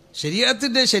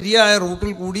 ശരീഅത്തിൻ്റെ ശരിയായ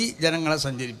റൂട്ടിൽ കൂടി ജനങ്ങളെ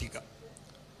സഞ്ചരിപ്പിക്കുക.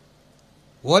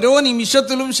 ഓരോ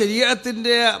നിമിഷത്തിലും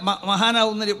ശരീഅത്തിൻ്റെ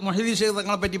മഹാനാവുന്ന മുഹീദ് ശൈഖ്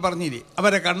തങ്ങളെ പറ്റി പറഞ്ഞില്ലേ,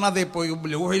 അവരെ കണ്ണതേ പോയി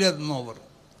ലൗഹിലെന്നോവർ.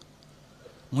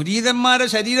 മുരീദന്മാരെ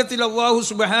ശരീരത്തിൽ അല്ലാഹു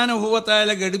സുബ്ഹാനഹു വ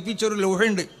തആല ഘടിപ്പിച്ചൊരു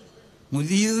ലൗഹുണ്ട്.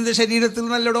 മുരീദിൻ്റെ ശരീരത്തിൽ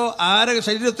നല്ലടോ, ആരെ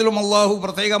ശരീരത്തിലും അള്ളാഹു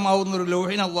പ്രത്യേകമാവുന്നൊരു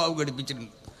ലൗഹിനെ അള്ളാഹു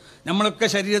ഘടിപ്പിച്ചിട്ടുണ്ട്. നമ്മളൊക്കെ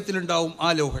ശരീരത്തിലുണ്ടാവും ആ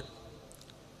ലൗഹ്.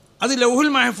 അത് ലൗഹുൽ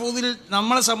മഹ്ഫൂദിൽ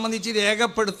നമ്മളെ സംബന്ധിച്ച്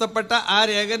രേഖപ്പെടുത്തപ്പെട്ട ആ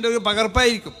രേഖൻ്റെ ഒരു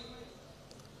പകർപ്പായിരിക്കും.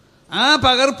 ആ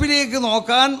പകർപ്പിലേക്ക്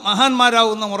നോക്കാൻ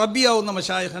മഹാന്മാരാവുന്ന മുറബിയാവുന്ന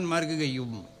മശായിഖന്മാർക്ക്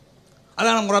കഴിയും.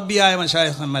 അതാണ് മുറബിയായ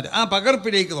മശായിഖന്മാർ, ആ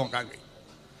പകർപ്പിലേക്ക് നോക്കാൻ കഴിയും.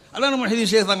 അതാണ് മുഹീദ്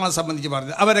ശൈഖ് തങ്ങളെ സംബന്ധിച്ച്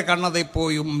പറഞ്ഞത്. അവരെ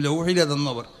കണ്ണതെപ്പോയും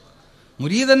ലൗഹിലെന്നവർ.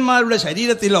 മുരീദന്മാരുടെ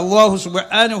ശരീരത്തിൽ അല്ലാഹു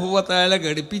സുബ്ഹാനഹു വ തആല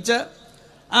ഘടിപ്പിച്ച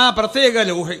ആ പ്രത്യേക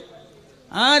ലൗഹ്,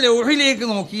 ആ ലൗഹിലേക്ക്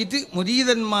നോക്കിയിട്ട്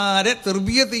മുരീദന്മാരെ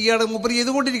തർബിയത്ത് ചെയ്യാണ് മൂപ്പർ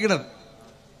ചെയ്തുകൊണ്ടിരിക്കുന്നത്.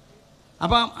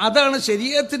 അപ്പം അതാണ്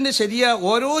ശരീഅത്തിൻ്റെ ശരിയ.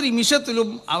 ഓരോ നിമിഷത്തിലും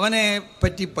അവനെ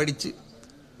പറ്റി പഠിച്ച്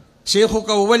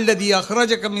ഷെയ്ഖുക വല്ലദി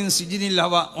അഖ്റജക മിൻ സിജ്നിൽ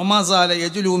ഹവ വമാ സാല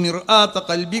യജ്ലു മിർആത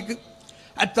ഖൽബിക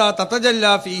ഹത്താ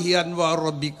തതജല്ലാ ഫീഹി അൻവാർ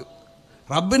റബ്ബിക.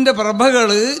 റബ്ബിൻ്റെ പ്രഭകൾ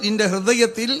നിൻ്റെ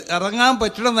ഹൃദയത്തിൽ ഇറങ്ങാൻ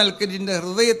പറ്റുന്ന നിലക്ക് നിൻ്റെ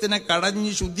ഹൃദയത്തിനെ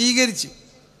കടഞ്ഞ് ശുദ്ധീകരിച്ച്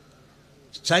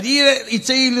ശരീര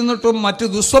ഇച്ഛയിൽ നിന്നിട്ടും മറ്റു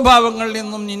ദുസ്വഭാവങ്ങളിൽ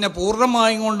നിന്നും നിന്നെ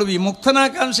പൂർണ്ണമായും കൊണ്ട്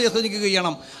വിമുക്തനാക്കാൻ ഷെയ്ഖിനിക്ക്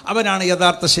കഴിയണം. അവനാണ്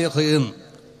യഥാർത്ഥ ഷെയ്ഖ്.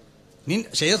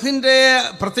 ഷെയ്ഖിൻ്റെ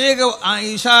പ്രത്യേക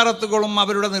ഇഷാറത്തുകളും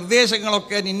അവരുടെ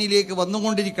നിർദ്ദേശങ്ങളൊക്കെ നിന്നിലേക്ക്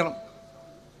വന്നുകൊണ്ടിരിക്കണം.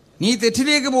 നീ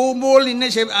തെറ്റിലേക്ക് പോകുമ്പോൾ നിന്നെ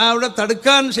അവിടെ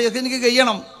തടുക്കാൻ ഷെയ്ഖിനിക്ക്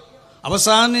കഴിയണം.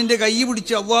 അവസാനം നിന്റെ കൈ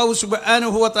പിടിച്ച് അല്ലാഹു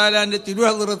സുബ്ഹാനഹു വ തആലാന്റെ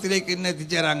തിരുഹദ്റത്തിലേക്ക് എന്നെ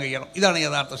എത്തിച്ചേരാൻ കഴിയണം. ഇതാണ്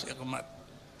യഥാർത്ഥ ഷെയ്ഖന്മാർ.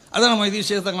 അതാണ് മൊയ്തീൻ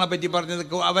ശൈഖ് തങ്ങളെ പറ്റി പറഞ്ഞത്.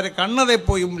 അവരെ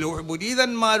കണ്ണതെപ്പോയും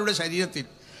മുരീദന്മാരുടെ ശരീരത്തിൽ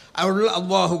അവിടെ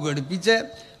അള്ളാഹു ഘടിപ്പിച്ച്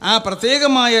ആ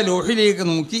പ്രത്യേകമായ ലോഹിലേക്ക്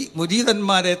നോക്കി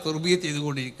മുരീദന്മാരെ തർബിയത്ത്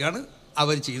ചെയ്തുകൊണ്ടിരിക്കുകയാണ്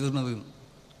അവർ ചെയ്തിരുന്നത്.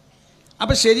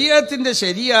 അപ്പം ശരീഅത്തിൻ്റെ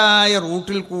ശരിയായ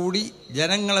റൂട്ടിൽ കൂടി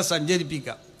ജനങ്ങളെ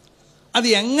സഞ്ചരിപ്പിക്കാം. അത്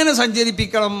എങ്ങനെ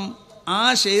സഞ്ചരിപ്പിക്കണം? ആ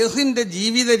ഷെയ്ഖിൻ്റെ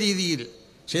ജീവിത രീതിയിൽ,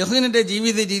 ഷെയ്ഖിൻ്റെ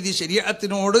ജീവിത രീതി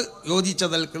ശരീഅത്തിനോട്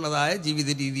യോജിച്ചതൽക്കുള്ളതായ ജീവിത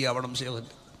രീതി ആവണം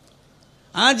ഷെയ്ഖിൻ്റെ.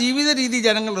 ആ ജീവിത രീതി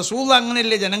ജനങ്ങൾ, റസൂൽ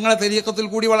അങ്ങനെയല്ലേ ജനങ്ങളെ തരീഖത്തിൽ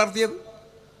കൂടി വളർത്തിയത്?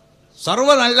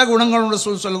 സർവ്വ നല്ല ഗുണങ്ങളുണ്ട്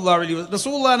റസൂൽ സല്ലല്ലാഹു അലൈഹി വസല്ലം.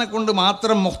 റസൂലിനെ കൊണ്ട്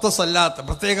മാത്രം മുഖ്തസല്ലാത്ത,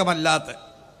 പ്രത്യേകമല്ലാത്ത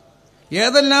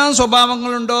ഏതെല്ലാം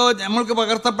സ്വഭാവങ്ങളുണ്ടോ നമ്മൾക്ക്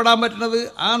പകർത്തപ്പെടാൻ പറ്റുന്നത്,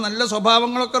 ആ നല്ല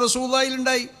സ്വഭാവങ്ങളൊക്കെ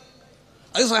റസൂലുള്ളാഹിയിലുണ്ടായി.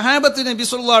 അത് സഹാബത്ത് നബി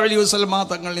സല്ലല്ലാഹു അലൈഹി വസല്ലം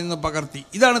തങ്ങളിൽ നിന്ന് പകർത്തി.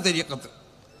 ഇതാണ് തരീഖത്ത്.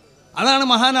 അതാണ്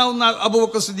മഹാനാവുന്ന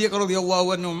അബൂബക്കർ സിദ്ദീഖ് റളിയല്ലാഹു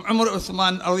അൻഹു, ഉമർ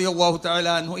ഉസ്മാൻ റളിയല്ലാഹു തആല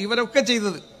അൻഹു ഇവരൊക്കെ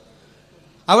ചെയ്തത്.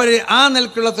 അവർ ആ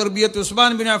നിലക്കുള്ള തർബിയത്ത്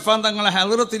ഉസ്മാൻ ബിൻ അഫ്ഫാൻ തങ്ങളെ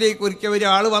ഹളറത്തിലേക്ക് ഒരിക്കൽ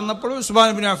ഒരാൾ വന്നപ്പോൾ ഉസ്മാൻ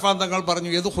ബിൻ അഫ്ഫാൻ തങ്ങൾ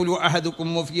പറഞ്ഞു, യദ്ഖുലു അഹദുക്കും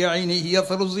ഫീ ഐനിഹി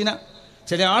യത്റു സിന.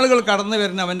 ചില ആളുകൾ കടന്നു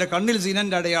വരുന്ന അവൻ്റെ കണ്ണിൽ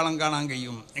സിനൻ്റെ അടയാളം കാണാൻ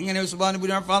കഴിയും. എങ്ങനെ ഉസ്മാൻ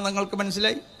ബിൻ അഫ്ഫാൻ തങ്ങൾക്ക്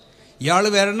മനസ്സിലായി? ഇയാൾ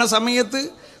വരുന്ന സമയത്ത്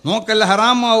നോക്കൽ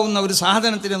ഹറാമാവുന്ന ഒരു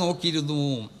സാധനത്തിനെ നോക്കിയിരുന്നു.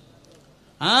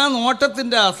 ആ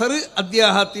നോട്ടത്തിൻ്റെ അസർ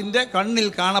അദ്ദേഹത്തിൻ്റെ കണ്ണിൽ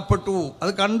കാണപ്പെട്ടു.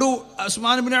 അത് കണ്ടു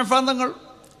ഉസ്മാൻ ബിൻ അഫ്ഫാൻ തങ്ങൾ.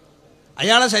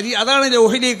 അയാളെ അതാണ്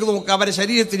ലോഹിലേക്ക് നോക്കുക, അവരെ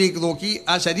ശരീരത്തിലേക്ക് നോക്കി,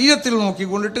 ആ ശരീരത്തിൽ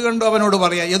നോക്കിക്കൊണ്ടിട്ട് കണ്ടു. അവനോട്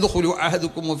പറയാം, യദ്ഖുലു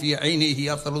അഹദുക്കും ഫീ ഐനിഹി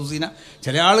യത്റു സിന.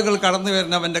 ചില ആളുകൾ കടന്നു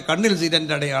വരുന്ന അവൻ്റെ കണ്ണിൽ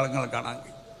സിനൻ്റെ അടയാളങ്ങൾ കാണാൻ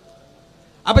കഴിയും.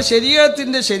 അപ്പം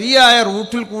ശരീരത്തിൻ്റെ ശരിയായ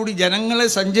റൂട്ടിൽ കൂടി ജനങ്ങളെ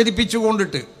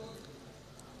സഞ്ചരിപ്പിച്ചുകൊണ്ടിട്ട്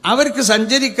അവർക്ക്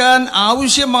സഞ്ചരിക്കാൻ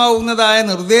ആവശ്യമാവുന്നതായ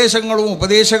നിർദ്ദേശങ്ങളും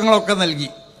ഉപദേശങ്ങളൊക്കെ നൽകി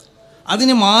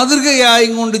അതിന്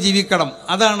മാതൃകയായും കൊണ്ട് ജീവിക്കണം.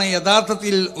 അതാണ്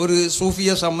യഥാർത്ഥത്തിൽ ഒരു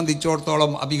സൂഫിയെ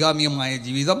സംബന്ധിച്ചിടത്തോളം അഭികാമ്യമായ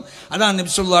ജീവിതം. അതാണ്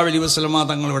നബി സല്ലല്ലാഹു അലൈഹി വസല്ലം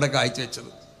തങ്ങൾ ഇവിടെ കാഴ്ചവെച്ചത്.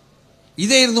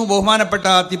 ഇതായിരുന്നു ബഹുമാനപ്പെട്ട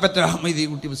അത്തിപ്പറ്റ അഹമ്മദി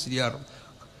കുട്ടി മുസ്ലിയാറും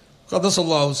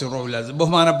ഖദ്ദസല്ലാഹു സിറഹുൽ അസീസ്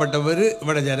ബഹുമാനപ്പെട്ടവർ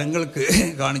ഇവിടെ ജനങ്ങൾക്ക്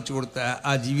കാണിച്ചു കൊടുത്ത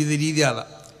ആ ജീവിത രീതി.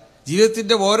 അതാണ്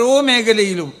ജീവിതത്തിൻ്റെ ഓരോ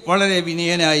മേഖലയിലും വളരെ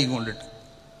വിനയനായി കൊണ്ടിട്ട്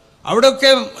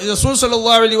അവിടെയൊക്കെ റസൂൽ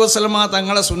സല്ലല്ലാഹു അലൈഹി വസല്ലം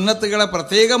തങ്ങളെ സുന്നത്തുകളെ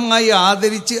പ്രത്യേകമായി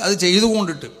ആദരിച്ച് അത്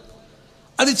ചെയ്തുകൊണ്ടിട്ട്,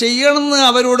 അത് ചെയ്യണമെന്ന്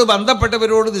അവരോട്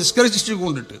ബന്ധപ്പെട്ടവരോട് നിഷ്കർഷിച്ചു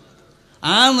കൊണ്ടിട്ട്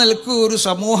ആ നിലക്ക് ഒരു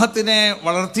സമൂഹത്തിനെ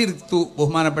വളർത്തിയെടുത്തു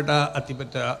ബഹുമാനപ്പെട്ട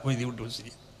അത്തിപ്പറ്റ വൈദ്യുട്ടി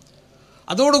മുസ്ലിം.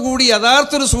 അതോടുകൂടി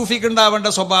യഥാർത്ഥ ഒരു സൂഫിക്കുണ്ടാവേണ്ട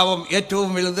സ്വഭാവം ഏറ്റവും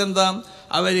വലുതെന്താ?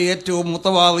 അവർ ഏറ്റവും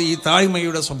മുത്തവാദി,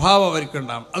 താഴ്മയുടെ സ്വഭാവം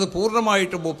അവർക്കുണ്ടാകും. അത്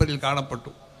പൂർണ്ണമായിട്ടും മൂപ്പരിൽ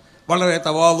കാണപ്പെട്ടു. വളരെ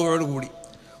തവാദുവോടുകൂടി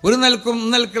ഒരു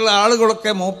നിലക്കുള്ള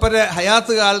ആളുകളൊക്കെ മൂപ്പരെ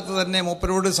ഹയാത്ത് കാലത്ത് തന്നെ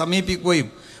മൂപ്പരോട് സമീപിക്കുകയും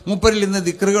മൂപ്പരിൽ നിന്ന്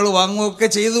ദിക്റുകൾ വാങ്ങുകയൊക്കെ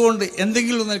ചെയ്തുകൊണ്ട്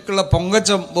എന്തെങ്കിലും നിലക്കുള്ള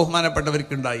പൊങ്കച്ചം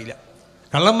ബഹുമാനപ്പെട്ടവർക്കുണ്ടായില്ല.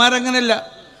 കള്ളന്മാരങ്ങനെയല്ല.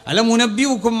 അല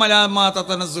മുനബ്ബിഉക്കും അലാ മാ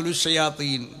തതനസ്സലു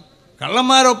ശയാത്തീൻ.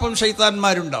 കള്ളന്മാരൊപ്പം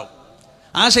ശൈത്താന്മാരുണ്ടാവും.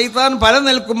 ആ ശൈത്താൻ പല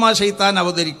നിലക്കും ആ ശൈത്താൻ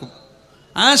അവതരിക്കും.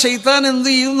 ആ ശൈത്താൻ എന്ത്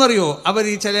ചെയ്യുമെന്നറിയോ? അവർ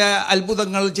ചില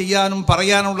അത്ഭുതങ്ങൾ ചെയ്യാനും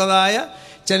പറയാനുള്ളതായ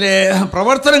ചില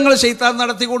പ്രവർത്തനങ്ങൾ ശൈത്താൻ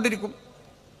നടത്തിക്കൊണ്ടിരിക്കും.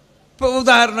 ഇപ്പോൾ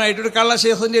ഉദാഹരണമായിട്ടൊരു കള്ള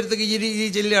ശേഖൻ്റെ അടുത്തേക്ക് ഈ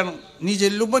ചെല്ലുകയാണ്. നീ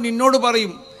ചെല്ലുമ്പോൾ നിന്നോട്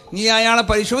പറയും, നീ അയാളെ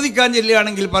പരിശോധിക്കാൻ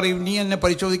ചെല്ലുകയാണെങ്കിൽ പറയും, നീ എന്നെ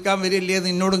പരിശോധിക്കാൻ വരില്ലേ എന്ന്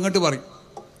നിന്നോട് ഇങ്ങോട്ട് പറയും.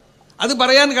 അത്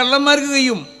പറയാൻ കള്ളന്മാർക്ക്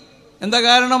കഴിയും. എന്താ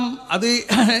കാരണം? അത്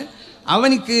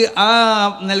അവനിക്ക് ആ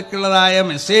നിലക്കുള്ളതായ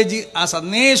മെസ്സേജ്, ആ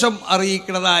സന്ദേശം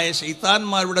അറിയിക്കുന്നതായ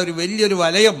ശൈത്താന്മാരുടെ ഒരു വലിയൊരു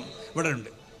വലയം ഇവിടെ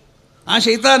ഉണ്ട്. ആ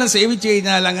ശൈത്താനെ സേവിച്ചു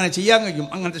കഴിഞ്ഞാൽ അങ്ങനെ ചെയ്യാൻ കഴിയും.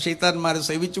 അങ്ങനത്തെ ശൈത്താന്മാരെ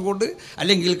സേവിച്ചുകൊണ്ട്,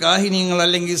 അല്ലെങ്കിൽ കാഹിനിയങ്ങൾ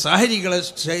അല്ലെങ്കിൽ സാഹരികളെ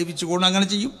സേവിച്ചുകൊണ്ട് അങ്ങനെ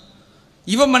ചെയ്യും.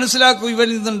 ഇവൻ മനസ്സിലാക്കും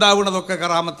ഇവനിൽ നിന്നുണ്ടാവുന്നതൊക്കെ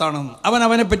കറാമത്താണെന്ന്.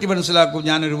 അവനെപ്പറ്റി മനസ്സിലാക്കും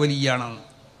ഞാനൊരു വലിയാണെന്ന്.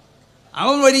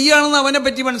 അവൻ വലിയാണെന്ന്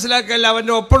അവനെപ്പറ്റി മനസ്സിലാക്കല്ല,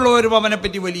 അവൻ്റെ ഒപ്പമുള്ളവരും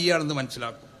അവനെപ്പറ്റി വലിയാണെന്ന്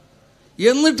മനസ്സിലാക്കും.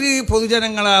 എന്നിട്ട്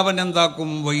പൊതുജനങ്ങളെ അവൻ എന്താക്കും?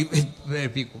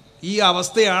 വൈപ്പിക്കും. ഈ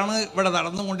അവസ്ഥയാണ് ഇവിടെ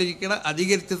നടന്നുകൊണ്ടിരിക്കുന്നത്.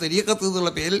 അധികരിച്ച തരീഖത്ത്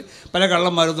എന്നുള്ള പേരിൽ പല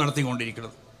കള്ളന്മാരും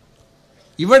നടത്തിക്കൊണ്ടിരിക്കുന്നത്.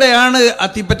 ഇവിടെയാണ്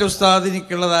അത്തിപ്പറ്റ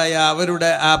ഉസ്താദിനിക്കുള്ളതായ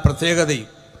അവരുടെ ആ പ്രത്യേകതയും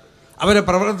അവരുടെ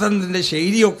പ്രവർത്തനത്തിൻ്റെ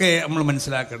ശൈലിയൊക്കെ നമ്മൾ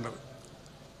മനസ്സിലാക്കേണ്ടത്.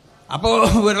 അപ്പോൾ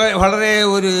വളരെ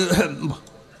ഒരു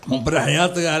മൂപ്പര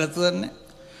ഹയാത്ത് കാലത്ത് തന്നെ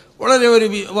വളരെ ഒരു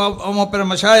മൂപ്പര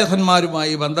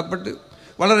മശായഖന്മാരുമായി ബന്ധപ്പെട്ട്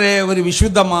വളരെ ഒരു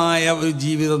വിശുദ്ധമായ ഒരു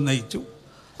ജീവിതം നയിച്ചു.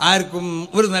 ആർക്കും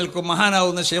ഒരു നിലക്കും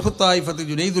മഹാനാവുന്ന ഷെയ്ഖു തായിഫത്ത്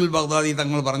ജുനൈദുൽ ബഗ്ദാദി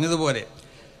തങ്ങൾ പറഞ്ഞതുപോലെ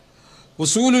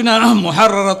ഉസൂലുന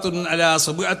മുഹററത്തുൻ അലാ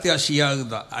സബ്അത്തി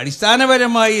അഷിയാഅ.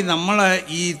 അടിസ്ഥാനപരമായി നമ്മളെ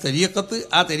ഈ തരീഖത്ത്,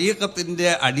 ആ തരീഖത്തിൻ്റെ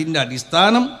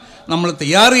അടിസ്ഥാനം നമ്മൾ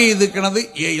തയ്യാർ ചെയ്തിരിക്കുന്നത്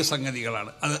 7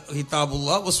 സംഗതികളാണ്. അത്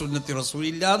കിതാബുല്ലാഹ് വസുന്നത്തി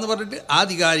റസൂലില്ലാ എന്ന് പറഞ്ഞിട്ട്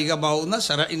ആധികാരികമാവുന്ന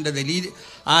ശറഇൻ്റെ ദലീൽ,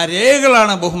 ആ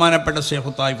രേഖകളാണ് ബഹുമാനപ്പെട്ട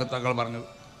ഷെയ്ഖു തായിഫത്ത് തങ്ങൾ പറഞ്ഞത്.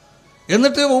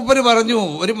 എന്നിട്ട് മൂപ്പര് പറഞ്ഞു,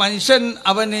 ഒരു മനുഷ്യൻ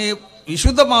അവന്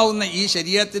വിശുദ്ധമാവുന്ന ഈ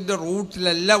ശരീഅത്തിൻ്റെ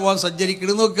റൂട്ടിലല്ല അവൻ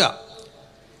സഞ്ചരിക്കണം നോക്കുക.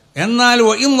 എന്നാൽ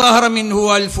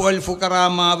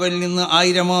അവനിൽ നിന്ന്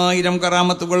 1000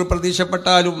 കറാമത്തുകൾ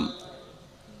പ്രതീക്ഷപ്പെട്ടാലും,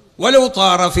 വലൗ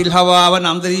താറ ഫിൽ ഹവ, അവൻ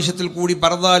അന്തരീക്ഷത്തിൽ കൂടി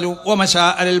പറന്നാലും, ഒമശ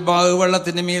അലൽ ബാ,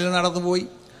 വെള്ളത്തിൻ്റെ മേൽ നടന്നുപോയി,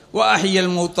 വാഹിയൽ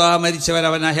മൗത്ത മരിച്ചവൻ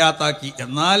അവൻ ഹയാത്താക്കി.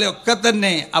 എന്നാലൊക്കെ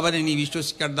തന്നെ അവനെ നീ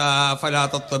വിശ്വസിക്കണ്ട. ഫലാ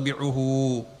തത്തബിഉഹു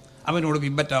അവനോട്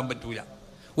പിൻപറ്റാൻ പറ്റൂല.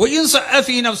 വഇൻ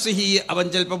സഅഫി നഫ്സിഹി അവൻ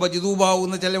ചിലപ്പോൾ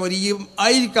മജ്ദൂബാവുന്ന ചില വലിയ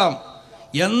ആയിരിക്കാം,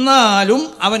 എന്നാലും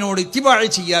അവനോട് ഇത്തിബാ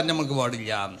ചെയ്യാൻ നമുക്ക്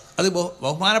പാടില്ല. അത്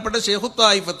ബഹുമാനപ്പെട്ട ഷെയ്ഖു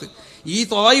ത്വായിഫത്ത്, ഈ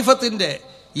ത്വായിഫത്തിൻ്റെ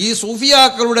ഈ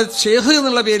സൂഫിയാക്കളുടെ ഷെയ്ഖ്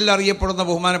എന്നുള്ള പേരിൽ അറിയപ്പെടുന്ന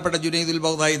ബഹുമാനപ്പെട്ട ജുനൈദുൽ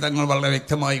ബഗ്ദാദി തങ്ങൾ വളരെ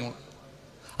വ്യക്തമായും.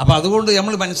 അപ്പോൾ അതുകൊണ്ട്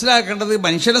നമ്മൾ മനസ്സിലാക്കേണ്ടത്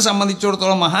മനുഷ്യനെ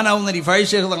സംബന്ധിച്ചിടത്തോളം മഹാനാവുന്ന റിഫായി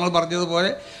ഷെയ്ഖ് തങ്ങൾ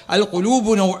പറഞ്ഞതുപോലെ അൽ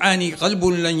ഖുലൂബു നൗആനി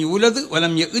ഖൽബുൻ ലൻ യൂലദ്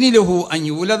വലം യഗ്നി ലഹു അൻ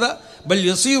യൂലദ ബൽ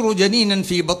യസീറു ജനീനൻ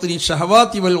ഫീ ബത്നി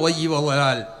ശഹവാതി വൽ ഗയ്യി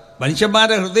വദലാൽ.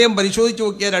 മനുഷ്യന്മാരുടെ ഹൃദയം പരിശോധിച്ച്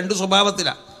നോക്കിയാൽ രണ്ട്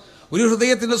സ്വഭാവത്തിലാണ്. ഒരു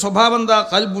ഹൃദയത്തിൻ്റെ സ്വഭാവം എന്താ?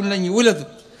 ഖൽബുൻ ലൻ യൂലദ്,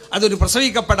 അതൊരു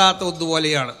പ്രസവിക്കപ്പെടാത്ത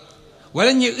ഒന്നുപോലെയാണ്.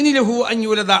 വലം യഗ്നി ലഹു അൻ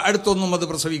യൂലദ, അടുത്തൊന്നും അത്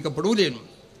പ്രസവിക്കപ്പെടൂലേനും.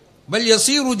 ബൽ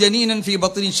യസീറു ജനീനൻ ഫീ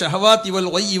ബത്നി ശഹവാതി വൽ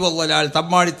ഗയ്യി വദലാൽ,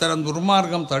 തമ്മാടിത്തരം,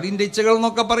 ദുർമാർഗം, തടിൻ്റെ ഇച്ഛകൾ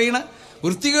എന്നൊക്കെ പറയണ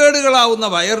വൃത്തികേടുകളാവുന്ന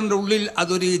വയറിൻ്റെ ഉള്ളിൽ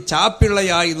അതൊരു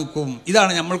ചാപ്പിള്ളയായി നിൽക്കും.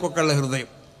 ഇതാണ് നമ്മൾക്കൊക്കെ ഉള്ള ഹൃദയം.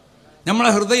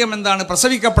 നമ്മളെ ഹൃദയം എന്താണ്?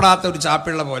 പ്രസവിക്കപ്പെടാത്ത ഒരു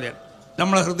ചാപ്പിള്ള പോലെയാണ്.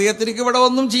 നമ്മളെ ഹൃദയത്തിലേക്ക് ഇവിടെ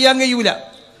ഒന്നും ചെയ്യാൻ കഴിയൂല.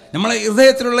 നമ്മളെ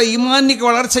ഹൃദയത്തിലുള്ള ഈമാനിക്ക്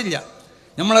വളർച്ചയില്ല,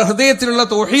 നമ്മളെ ഹൃദയത്തിലുള്ള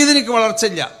തൗഹീദിനിക്ക്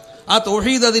വളർച്ചയില്ല. ആ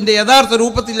തൗഹീദ് അതിൻ്റെ യഥാർത്ഥ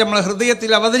രൂപത്തിൽ നമ്മളെ ഹൃദയത്തിൽ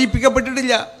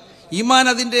അവതരിപ്പിക്കപ്പെട്ടിട്ടില്ല. ഈമാൻ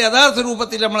അതിൻ്റെ യഥാർത്ഥ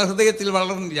രൂപത്തിൽ നമ്മളെ ഹൃദയത്തിൽ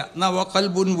വളർന്നില്ല.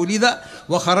 ഖൽബുൻ വുലിദ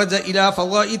വഖറജ ഇലാ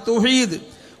ഫളാഇ തൗഹീദ്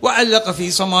വഅല്ലഖ ഫീ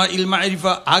സമാഇൽ മഅരിഫ,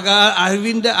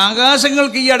 അറിവിൻ്റെ ആകാശങ്ങൾ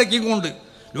കീഴടക്കിക്കൊണ്ട്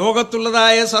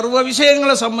ലോകത്തുള്ളതായ സർവ്വ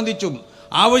വിഷയങ്ങളെ സംബന്ധിച്ചും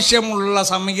ആവശ്യമുള്ള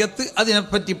സമയത്ത്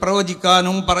അതിനെപ്പറ്റി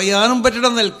പ്രവചിക്കാനും പറയാനും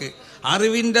പറ്റണം നിൽക്ക്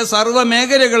അറിവിൻ്റെ സർവ്വ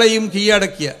മേഖലകളെയും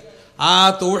കീഴടക്കിയ ആ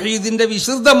തൗഹീദിൻ്റെ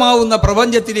വിശുദ്ധമാവുന്ന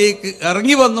പ്രപഞ്ചത്തിലേക്ക്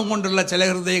ഇറങ്ങി വന്നുകൊണ്ടുള്ള ചില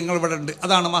ഹൃദയങ്ങൾ ഇവിടെ ഉണ്ട്.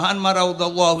 അതാണ് മഹാന്മാരാവുന്ന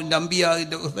അള്ളാഹുവിൻ്റെ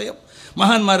അംബിയാവിൻ്റെ ഹൃദയം,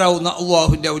 മഹാന്മാരാവുന്ന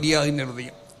അള്ളാഹുവിൻ്റെ ഔലിയാവിൻ്റെ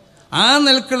ഹൃദയം. ആ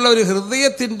നിലക്കുള്ള ഒരു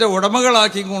ഹൃദയത്തിൻ്റെ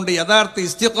ഉടമകളാക്കിക്കൊണ്ട് യഥാർത്ഥ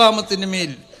ഇസ്തിഖാമത്തിൻ്റെ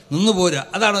മേൽ നിന്നുപോരുക.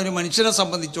 അതാണ് ഒരു മനുഷ്യനെ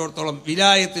സംബന്ധിച്ചിടത്തോളം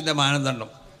വിലായത്തിൻ്റെ മാനദണ്ഡം.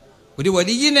 ഒരു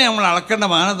വലിയനെ നമ്മൾ അളക്കേണ്ട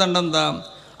മാനദണ്ഡം എന്താ?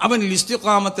 അവനിൽ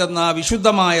ഇസ്തിഖാമത്ത് എന്ന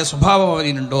വിശുദ്ധമായ സ്വഭാവം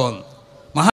അവനുണ്ടോ എന്ന്.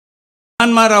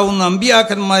 മഹാന്മാരാവുന്ന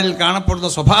അമ്പിയാക്കന്മാരിൽ കാണപ്പെടുന്ന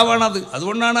സ്വഭാവമാണത്.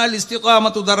 അതുകൊണ്ടാണ് അൽ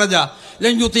ഇസ്തിഖാമത്തു ദറജ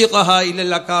ലൻ യുതീഖഹാ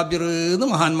ഇല്ലൽ അകാബിർ എന്ന്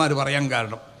മഹാന്മാർ പറയാൻ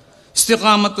കാരണം.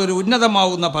 ഇസ്തിഖാമത്ത് ഒരു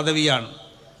ഉന്നതമാവുന്ന പദവിയാണ്.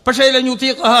 പക്ഷേ ലൻ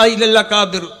യുതീഖഹാ ഇല്ലൽ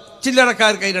അകാബിർ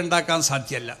ചില്ലറക്കാർക്ക് അതിലുണ്ടാക്കാൻ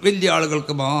സാധ്യമല്ല, വലിയ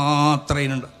ആളുകൾക്ക് മാത്രമേ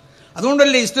ഉണ്ട്.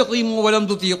 അതുകൊണ്ടല്ലേ ഇസ്തിഖീമു വലം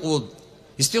തുതീഖൂ,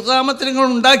 ഇസ്തിഖാമത്ത് നിങ്ങൾ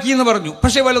ഉണ്ടാക്കിയെന്ന് പറഞ്ഞു,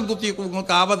 പക്ഷേ വലം തുതീഖൂ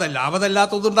നിങ്ങൾക്ക്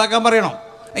ആവതല്ലാത്തത് ഉണ്ടാക്കാൻ പറയണം.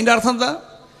 അതിൻ്റെ അർത്ഥം എന്താ?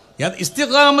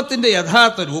 ഇസ്തിഖാമത്തിൻ്റെ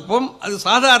യഥാർത്ഥ രൂപം അത്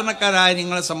സാധാരണക്കാരായ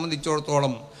നിങ്ങളെ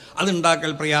സംബന്ധിച്ചിടത്തോളം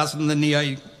അതുണ്ടാക്കൽ പ്രയാസം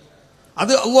തന്നെയായിരിക്കും.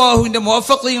 അത് അള്ളാഹുവിൻ്റെ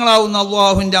മുവഫഖീങ്ങളാവുന്ന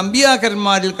അള്ളാഹുവിൻ്റെ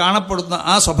അമ്പിയാക്കന്മാരിൽ കാണപ്പെടുന്ന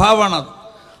ആ സ്വഭാവമാണത്.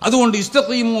 അതുകൊണ്ട്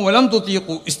ഇസ്തഖീമു വലം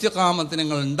തുതീഖൂ, ഇസ്തിഖാമത്ത്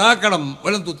നിങ്ങൾ ഉണ്ടാക്കണം,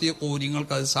 വലം തുതീഖൂ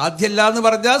നിങ്ങൾക്കത് സാധ്യമല്ല എന്ന്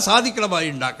പറഞ്ഞാൽ സാധിക്കണമായി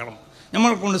ഉണ്ടാക്കണം.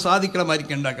 നമ്മളെ കൊണ്ട്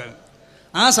സാധിക്കണമായിരിക്കും ഉണ്ടാക്കാൻ.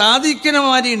 ആ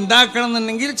സാധിക്കണമാരി ഉണ്ടാക്കണം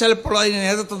എന്നുണ്ടെങ്കിൽ ചിലപ്പോൾ അതിന്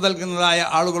നേതൃത്വം നൽകുന്നതായ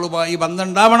ആളുകളുമായി ബന്ധം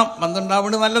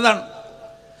ഉണ്ടാവേണ്ടത് നല്ലതാണ്.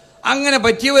 അങ്ങനെ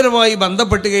പറ്റിയവരുമായി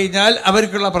ബന്ധപ്പെട്ട് കഴിഞ്ഞാൽ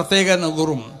അവർക്കുള്ള പ്രത്യേക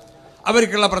നുറും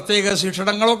അവർക്കുള്ള പ്രത്യേക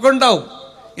ശിക്ഷണങ്ങളൊക്കെ ഉണ്ടാവും.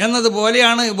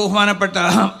 എന്നതുപോലെയാണ് ബഹുമാനപ്പെട്ട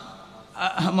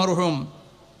മർഹൂം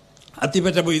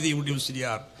അത്തിപ്പറ്റ മൊയ്തീൻ കുട്ടി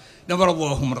മുസ്ലിയാർ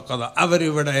നബറല്ലാഹു മർഖദ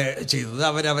അവരിവിടെ ചെയ്തത്.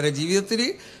 അവരവരെ ജീവിതത്തിൽ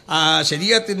ആ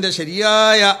ശരീഅത്തിൻ്റെ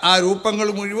ശരിയായ ആ രൂപങ്ങൾ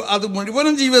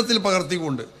മുഴുവനും ജീവിതത്തിൽ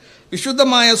പകർത്തിക്കൊണ്ട്,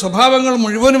 വിശുദ്ധമായ സ്വഭാവങ്ങൾ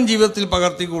മുഴുവനും ജീവിതത്തിൽ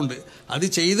പകർത്തിക്കൊണ്ട്, അത്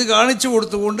ചെയ്ത് കാണിച്ചു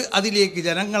കൊടുത്തുകൊണ്ട് അതിലേക്ക്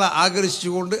ജനങ്ങളെ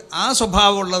ആകർഷിച്ചുകൊണ്ട് ആ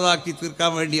സ്വഭാവമുള്ളതാക്കി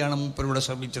തീർക്കാൻ വേണ്ടിയാണ് മൂപ്പരിവിടെ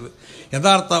ശ്രമിച്ചത്.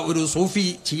 യഥാർത്ഥ ഒരു സൂഫി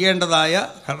ചെയ്യേണ്ടതായ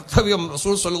കർത്തവ്യം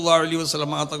റസൂൽ സ്വല്ലല്ലാഹു അലൈഹി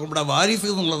വസല്ലം തങ്ങളുടെ വാരിസ്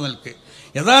എന്നുള്ള നിലക്ക്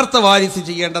യഥാർത്ഥ വാരിസ്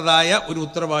ചെയ്യേണ്ടതായ ഒരു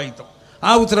ഉത്തരവാദിത്വം,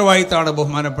 ആ ഉത്തരവാദിത്തമാണ്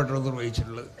ബഹുമാനപ്പെട്ടത്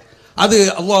നിർവഹിച്ചിട്ടുള്ളത്. അത്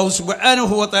അല്ലാഹു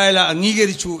സുബ്ഹാനഹു വ തആല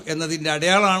അംഗീകരിച്ചു എന്നതിൻ്റെ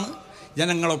അടയാളമാണ്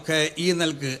ജനങ്ങളൊക്കെ ഈ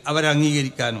നിലക്ക് അവരെ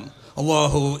അംഗീകരിക്കാനും.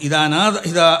 അള്ളാഹു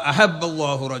ഇതാ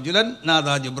അഹബ്ബല്ലാഹു റജുലൻ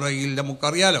നാദാ ജിബ്രീൽ,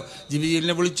 നമുക്കറിയാലോ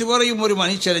ജിബ്രീലിനെ വിളിച്ചു പറയും, ഒരു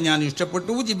മനുഷ്യരെ ഞാൻ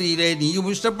ഇഷ്ടപ്പെട്ടു, ജിബ്രീലെ നീയും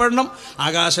ഇഷ്ടപ്പെടണം,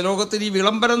 ആകാശലോകത്ത് നീ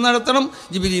വിളംബരം നടത്തണം.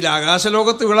 ജിബ്രീൽ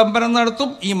ആകാശലോകത്ത് വിളംബരം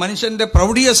നടത്തും. ഈ മനുഷ്യൻ്റെ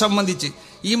പ്രൗഢിയെ സംബന്ധിച്ച്,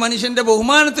 ഈ മനുഷ്യൻ്റെ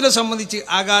ബഹുമാനത്തിനെ സംബന്ധിച്ച്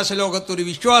ആകാശലോകത്തൊരു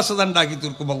വിശ്വാസത ഉണ്ടാക്കി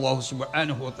തീർക്കും അല്ലാഹു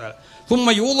സുബ്ഹാനഹു വ തആല. ثم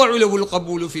يوضع له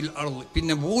القبول في الارض,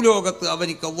 പിന്നെ ഭൂലോകത്ത്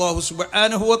അവനിക്ക് അല്ലാഹു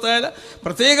സുബ്ഹാനഹു വ തആല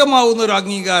പ്രത്യേകമാവുന്ന ഒരു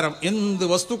അംഗീകാരം. എന്ത്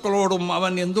വസ്തുക്കളോടും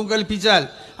അവൻ എന്തും കൽപ്പിച്ചാൽ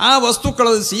ആ വസ്തുക്കൾ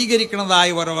അത് സ്വീകരിക്കുന്നതായ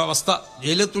ഒരവസ്ഥ.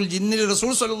 ലൈലത്തുൽ ജിന്നിൽ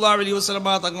റസൂൽ സ്വല്ലല്ലാഹു അലൈഹി വസല്ലം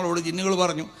തങ്ങളോട് ജിന്നുകൾ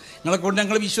പറഞ്ഞു, നിങ്ങളെ കൊണ്ട്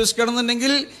ഞങ്ങൾ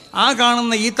വിശ്വസിക്കണമെന്നുണ്ടെങ്കിൽ ആ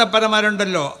കാണുന്ന ഈ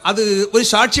തപ്പനമാരുണ്ടല്ലോ അത് ഒരു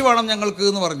സാക്ഷി വേണം ഞങ്ങൾക്ക്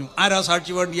എന്ന് പറഞ്ഞു. ആരാ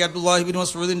സാക്ഷി വേണ്ടി? അബ്ദുല്ലാഹി ഇബ്നു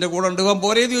മസ്ഊദിൻ്റെ കൂടെ ഉണ്ട്, ഇവൻ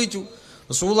പോരേന്ന് ചോദിച്ചു.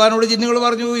 റസൂലുള്ളാഹിനോട് ജിന്നുകൾ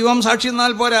പറഞ്ഞു, ഇവൻ സാക്ഷി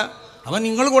എന്നാൽ പോരാ, അവൻ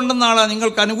നിങ്ങൾ കൊണ്ടുവന്ന ആളാ,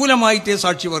 നിങ്ങൾക്ക് അനുകൂലമായിട്ടേ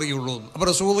സാക്ഷി പറയുള്ളൂ. അപ്പോൾ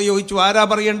റസൂൽ ചോദിച്ചു, ആരാ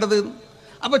പറയേണ്ടത്?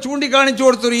 അപ്പോൾ ചൂണ്ടിക്കാണിച്ചു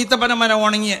കൊടുത്തൊരു ഈത്തപ്പന മരം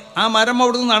ഉണങ്ങിയ ആ മരം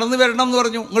അവിടുന്ന് നടന്നു വരണം എന്ന്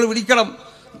പറഞ്ഞു. നിങ്ങൾ വിളിക്കണം,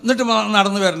 എന്നിട്ട്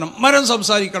നടന്നു വരണം, മരം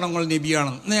സംസാരിക്കണം, നിങ്ങൾ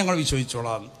നബിയാണ് എന്ന് ഞങ്ങൾ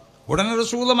വിശ്വസിച്ചോളാം. ഉടനെ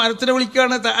റസൂല മരത്തിനെ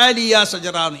വിളിക്കുകയാണ്, തആലിയാ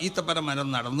ഷജറാന്ന്. ഈത്തപ്പന മരം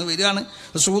നടന്നു വരികയാണ്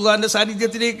റസൂലുള്ളാഹിന്റെ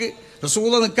സാന്നിധ്യത്തിലേക്ക്.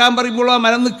 റസൂല നിൽക്കാൻ പറയുമ്പോൾ ആ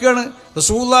മരം നിൽക്കുകയാണ്.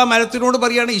 റസൂല മരത്തിനോട്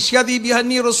പറയുകയാണ്, ഇഷ്യാദി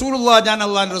ബിഹന്നി റസൂലുള്ളാഹ്, ഞാൻ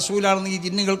അള്ളാഹിന്റെ റസൂലാണെന്ന് ഈ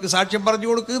ജിന്നുകൾക്ക് സാക്ഷ്യം പറഞ്ഞു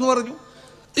കൊടുക്കുക എന്ന് പറഞ്ഞു.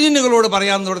 ജിന്നുകളോട്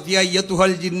പറയാൻ നടത്തിയ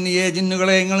യത്തുഹൽ ജിന്നിയെ,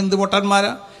 ജിന്നുകളെ നിങ്ങൾ എന്ത്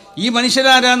പൊട്ടന്മാരാ, ഈ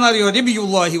മനുഷ്യരാരാന്നറിയോ,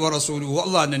 നബിയുല്ലാഹി വ റസൂലുഹു,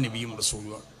 അള്ളാഹിന്റെ നബിയും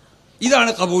റസൂലുമാണ്.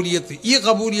 ഇതാണ് കബൂലിയത്ത്. ഈ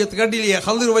കബൂലിയത്ത് കണ്ടില്ലേ,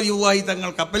 ഖളിർ വലിയുള്ളാഹി തങ്ങൾ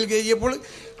കപ്പൽ കയറിയപ്പോൾ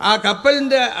ആ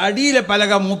കപ്പലിൻ്റെ അടിയിലെ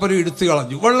പലക മൂപ്പര് എടുത്തു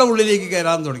കളഞ്ഞു. വെള്ളം ഉള്ളിലേക്ക്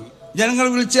കയറാൻ തുടങ്ങി. ജനങ്ങൾ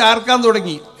വിളിച്ച് ആർക്കാൻ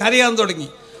തുടങ്ങി, കരയാൻ തുടങ്ങി.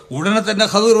 ഉടനെ തന്നെ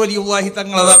ഖളിർ വലിയുള്ളാഹി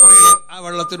തങ്ങൾ അതാ പറയുന്നത് ആ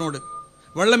വെള്ളത്തിനോട്,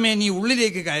 വെള്ളമേ നീ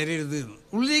ഉള്ളിലേക്ക് കയറരുത് എന്ന്.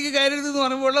 ഉള്ളിലേക്ക് കയറരുത് എന്ന്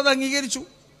പറയുമ്പോൾ വെള്ളം അംഗീകരിച്ചു.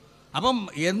 അപ്പം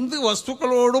എന്ത്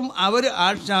വസ്തുക്കളോടും അവർ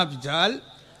ആജ്ഞാപിച്ചാൽ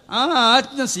ആ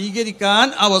ആജ്ഞ സ്വീകരിക്കാൻ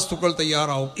ആ വസ്തുക്കൾ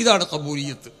തയ്യാറാവും. ഇതാണ്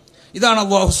കബൂലിയത്ത്. ഇതാണ്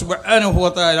അല്ലാഹു സുബ്ഹാനഹു വ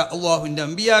തആല അള്ളാഹുവിൻ്റെ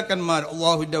അമ്പിയാക്കന്മാർ,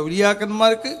 അള്ളാഹുവിൻ്റെ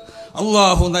ഔലിയാക്കന്മാർക്ക്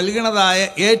അള്ളാഹു നൽകുന്നതായ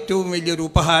ഏറ്റവും വലിയൊരു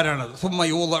ഉപഹാരമാണത്. സുമ്മ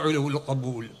യൂളഉ ലഹുൽ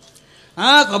ഖബൂൽ.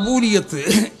 ആ കബൂലിയത്ത്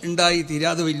ഉണ്ടായി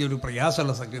തീരാതെ വലിയൊരു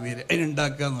പ്രയാസമുള്ള സംഗതിയിൽ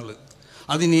അതിനുണ്ടാക്കുക എന്നുള്ളത്.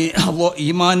 അതിന്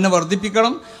ഈമാനിനെ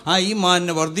വർദ്ധിപ്പിക്കണം. ആ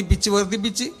ഈമാനിനെ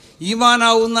വർദ്ധിപ്പിച്ച്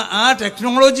ഈമാനാവുന്ന ആ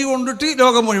ടെക്നോളജി കൊണ്ടിട്ട്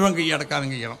ലോകം മുഴുവൻ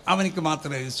കൈയടക്കാനും കഴിയണം. അവനിക്ക്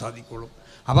മാത്രമേ ഇത് സാധിക്കുള്ളൂ.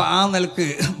 അപ്പോൾ ആ നിലക്ക്,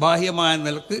 ബാഹ്യമായ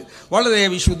നിലക്ക് വളരെ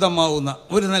വിശുദ്ധമാവുന്ന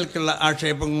ഒരു നിലക്കുള്ള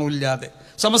ആക്ഷേപങ്ങളില്ലാതെ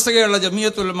സമസ്ത കേരള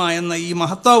ജമിയത്തുൽ ഉലമ എന്ന ഈ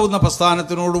മഹത്താവുന്ന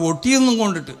പ്രസ്ഥാനത്തിനോട് ഒട്ടിയൊന്നും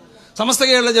കൊണ്ടിട്ട് സമസ്ത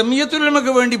കേരള ജമിയത്തുൽ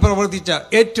ഉലമയ്ക്ക് വേണ്ടി പ്രവർത്തിച്ച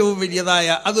ഏറ്റവും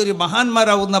വലിയതായ അതൊരു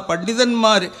മഹാന്മാരാവുന്ന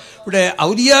പണ്ഡിതന്മാരുടെ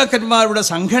ഔലിയാക്കന്മാരുടെ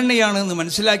സംഘടനയാണെന്ന്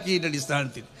മനസ്സിലാക്കിയതിൻ്റെ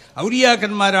അടിസ്ഥാനത്തിൽ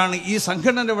ഔലിയാക്കന്മാരാണ് ഈ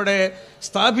സംഘടന ഇവിടെ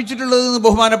സ്ഥാപിച്ചിട്ടുള്ളതെന്ന്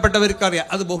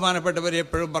ബഹുമാനപ്പെട്ടവർക്കറിയാം. അത് ബഹുമാനപ്പെട്ടവരെ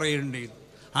എപ്പോഴും പറയുന്നുണ്ടായിരുന്നു.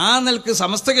 ആ നിലക്ക്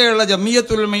സമസ്ത കേരള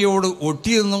ജമിയത്തുൽ ഉലമയോട്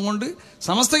ഒട്ടിയിരുന്നുകൊണ്ട്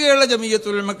സമസ്ത കേരള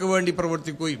ജമിയത്തുൽ ഉലമയ്ക്ക് വേണ്ടി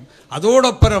പ്രവർത്തിക്കുകയും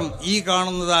അതോടൊപ്പം ഈ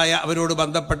കാണുന്നതായ അവരോട്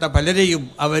ബന്ധപ്പെട്ട പലരെയും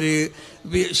അവർ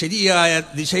ശരിയായ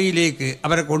ദിശയിലേക്ക്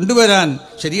അവരെ കൊണ്ടുവരാൻ,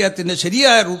 ശരീഅത്തിൻ്റെ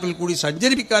ശരിയായ റൂട്ടിൽ കൂടി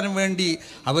സഞ്ചരിപ്പിക്കാനും വേണ്ടി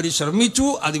അവർ ശ്രമിച്ചു.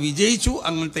 അത് വിജയിച്ചു.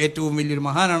 അങ്ങനത്തെ ഏറ്റവും വലിയൊരു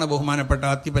മഹാനാണ് ബഹുമാനപ്പെട്ട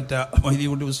അത്തിപ്പറ്റ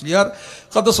മൊയ്തീൻകുട്ടി മുസ്ലിയാർ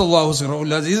ഖദ്ദസല്ലാഹു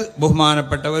സിറഹുൽ അസീസ്.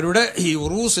 ബഹുമാനപ്പെട്ടവരുടെ ഈ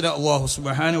ഉറൂസിനെ അല്ലാഹു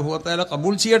സുബ്ഹാനഹു വ തആല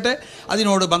ഖബൂൽ ചെയ്യട്ടെ.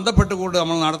 അതിനോട് ബന്ധപ്പെട്ടുകൊണ്ട്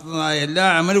നമ്മൾ നടത്തുന്നതായ എല്ലാ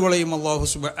അമലുകളെയും അല്ലാഹു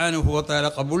സുബ്ഹാനഹു വ തആല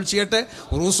ഖബൂൽ ചെയ്യട്ടെ.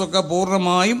 ഉറൂസൊക്കെ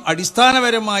പൂർണ്ണമായും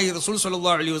അടിസ്ഥാനപരമായി റസൂൽ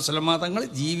സ്വല്ലല്ലാഹു അലൈഹി വസല്ലമ തങ്ങൾ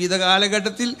ജീവിത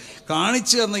കാലഘട്ടത്തിൽ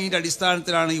കാണിച്ചു തന്നതിൻ്റെ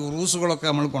അടിസ്ഥാനത്തിലാണ് ഈ ഉറൂസുകളൊക്കെ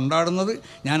നമ്മൾ കൊണ്ടാടുന്നത്.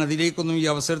 ഞാൻ അതിലേക്കൊന്നും ഈ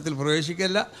അവസരത്തിൽ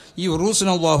പ്രവേശിക്കില്ല. ഈ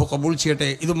ഉറൂസിനെ അല്ലാഹു ഖബൂൽ ചെയ്യട്ടെ.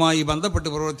 ഇതുമായി ബന്ധപ്പെട്ട്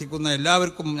പ്രവർത്തിക്കുന്ന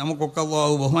എല്ലാവർക്കും നമുക്കൊക്കെ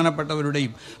അല്ലാഹു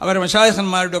ബഹുമാനപ്പെട്ടവരുടെയും അവരുടെ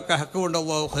മശായിഖന്മാരുടെ ഒക്കെ ഹക്ക് കൊണ്ട്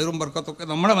അല്ലാഹു ഖൈറും ബർക്കത്തൊക്കെ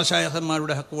നമ്മുടെ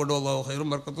മശായിഖന്മാരുടെ ഹക്ക് കൊണ്ട് അല്ലാഹു ഖൈറും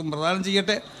ബർക്കത്തും പ്രദാനം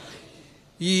ചെയ്യട്ടെ.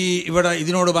 ഈ ഇവിടെ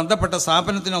ഇതിനോട് ബന്ധപ്പെട്ട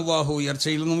സ്ഥാപനത്തിന് അല്ലാഹു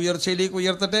ഉയർച്ചയിൽ നിന്നും ഉയർച്ചയിലേക്ക്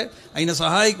ഉയർത്തട്ടെ. അതിനെ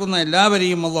സഹായിക്കുന്ന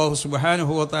എല്ലാവരെയും അല്ലാഹു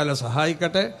സുബ്ഹാനഹു വ തആല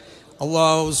സഹായിക്കട്ടെ.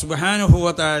 അല്ലാഹു സുബ്ഹാനഹു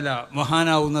വ തആല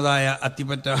മഹാനാവുന്നതായ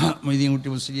അത്തിപ്പറ്റ മൊയ്തീൻകുട്ടി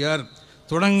മുസ്ലിയാർ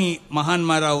തുടങ്ങി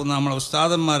മഹാന്മാരാവുന്ന നമ്മളെ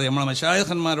ഉസ്താദന്മാർ, നമ്മളെ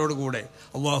മശായിഖന്മാരോട് കൂടെ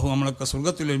അള്ളാഹു നമ്മളൊക്കെ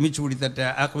സ്വർഗത്തിൽ ഒരുമിച്ച് കൂടി തട്ടെ,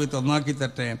 ആഖിറത്ത് ഒന്നാക്കി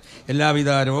തട്ടെ. എല്ലാവിധ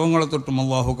രോഗങ്ങളെ തൊട്ടും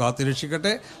അള്ളാഹു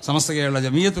കാത്തുരക്ഷിക്കട്ടെ. സമസ്ത കേരള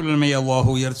ജമിയത്തുൽ ഉലമയെ അള്ളാഹു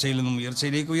ഉയർച്ചയിൽ നിന്നും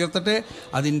ഉയർച്ചയിലേക്ക് ഉയർത്തട്ടെ.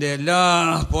 അതിൻ്റെ എല്ലാ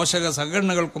പോഷക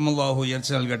സംഘടനകൾക്കും അള്ളാഹു ഉയർച്ച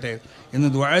നൽകട്ടെ എന്ന്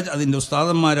ദുആ. അതിൻ്റെ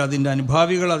ഉസ്താദന്മാർ, അതിൻ്റെ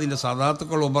അനുഭാവികൾ, അതിൻ്റെ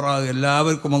സാദാത്തുക്കൾ, ഉബറാ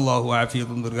എല്ലാവർക്കും അള്ളാഹു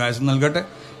ആഫിയത്തും ദീർഘായുസ്സും നൽകട്ടെ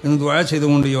എന്ന് ദുആ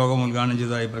ചെയ്തുകൊണ്ട് യോഗം ഉദ്ഘാടനം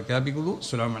ചെയ്തതായി പ്രഖ്യാപിക്കുന്നു.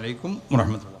 അസ്സലാമു അലൈക്കും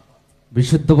വറഹ്മത്തുള്ളാഹി.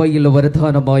 വിശുദ്ധ വൈയിലെ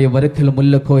വരദാനമായ വരക്കൽ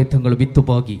മുല്ലക്കോയത്തങ്ങൾ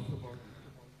വിത്തുപാകി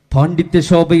പാണ്ഡിത്യ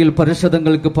ശോഭയിൽ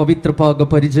പരശതങ്ങൾക്ക് പവിത്രപാക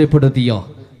പരിചയപ്പെടുത്തിയ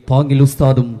പാങ്ങിൽ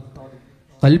ഉസ്താദും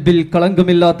കൽബിൽ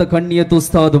കളങ്കമില്ലാത്ത കണ്ണിയത്ത്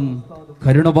ഉസ്താദും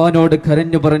കരുണവാനോട്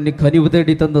കരഞ്ഞു പറഞ്ഞ് കനിവ്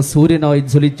തേടി തന്ന സൂര്യനായി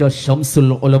ജ്വലിച്ച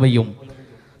ഷംസുൽ ഉലമയും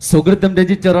സുഹൃതം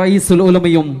രചിച്ച റയീസുൽ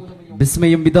ഉലമയും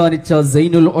വിസ്മയം വിധാനിച്ച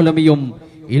സൈനുൽ ഉലമയും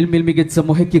ഇൽമിൽ മികച്ച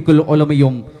മുഹക്കിക്കുൽ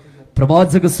ഉലമയും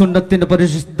പ്രവാചക സുന്നത്തിന്റെ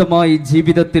പരിശുദ്ധമായി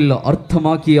ജീവിതത്തിൽ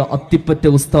അർത്ഥമാക്കിയ അത്തിപ്പറ്റ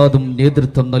ഉസ്താദും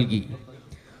നേതൃത്വം നൽകി.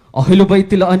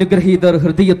 അഹ്ലുബൈത്തിൽ അനുഗ്രഹീതർ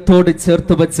ഹൃദയത്തോട്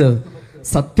ചേർത്ത് വച്ച്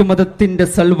സത്യമതത്തിന്റെ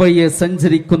സൽവയെ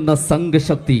സഞ്ചരിക്കുന്ന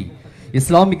സംഘശക്തി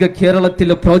ഇസ്ലാമിക കേരളത്തിൽ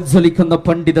പ്രോജ്വലിക്കുന്ന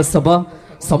പണ്ഡിത സഭ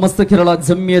സമസ്ത കേരള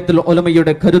ജമിയത്തുൽ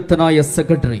ഉലമയുടെ കരുത്തനായ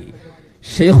സെക്രട്ടറി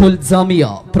ഷെയ്ഖുൽ ജാമിയ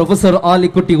പ്രൊഫസർ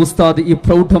ആലിക്കുട്ടി ഉസ്താദ് ഈ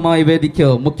പ്രൗഢമായ വേദിക്ക്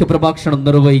മുഖ്യപ്രഭാഷണം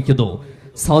നിർവഹിക്കുന്നു.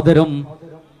 സാദരം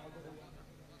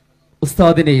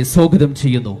ഉസ്താദിനെ സ്വാഗതം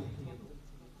ചെയ്യുന്നു.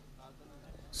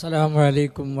 അസ്സലാമു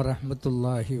അലൈക്കും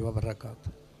വറഹ്മത്തുള്ളാഹി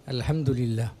വബറകാതുഹു.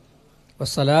 അൽഹംദുലില്ലാഹ്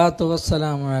വസ്സലാത്തു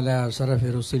വസ്സലാമു അലാ അഷ്റഫി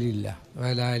റസൂലില്ലാഹ്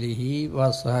വഅലാ ആലിഹി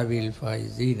വസ്സഹാബിൽ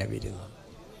ഫായിസീന ബിരിദാ.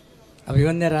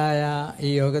 അഭിവന്യരായ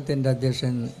ഈ യോഗത്തിൻ്റെ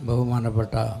അധ്യക്ഷൻ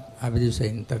ബഹുമാനപ്പെട്ട അബ്ദുൽ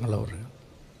ഹുസൈൻ തങ്ങളവർ,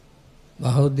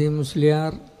 ബഹുദ്ദീൻ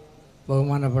മുസ്ലിയാർ,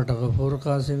 ബഹുമാനപ്പെട്ട ഗഫൂർ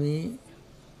ഖാസിമി,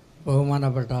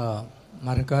 ബഹുമാനപ്പെട്ട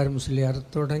മരക്കാർ മുസ്ലിയാർ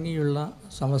തുടങ്ങിയുള്ള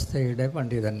സമസ്തയുടെ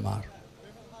പണ്ഡിതന്മാർ,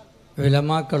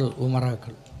 ഉലമാക്കൾ,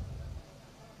 ഉമറാക്കൾ,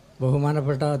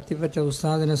 ബഹുമാനപ്പെട്ട അത്തിപ്പറ്റ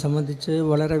ഉസ്താദിനെ സംബന്ധിച്ച്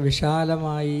വളരെ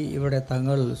വിശാലമായി ഇവിടെ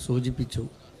തങ്ങൾ സൂചിപ്പിച്ചു.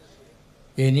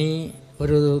 ഇനി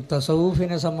ഒരു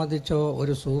തസവൂഫിനെ സംബന്ധിച്ചോ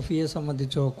ഒരു സൂഫിയെ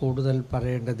സംബന്ധിച്ചോ കൂടുതൽ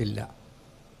പറയേണ്ടതില്ല.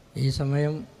 ഈ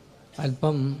സമയം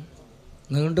അല്പം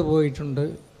നീണ്ടുപോയിട്ടുണ്ട്.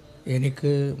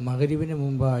 എനിക്ക് മഗ്‌രിബിന്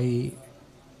മുമ്പായി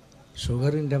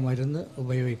ഷുഗറിൻ്റെ മരുന്ന്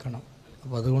ഉപയോഗിക്കണം.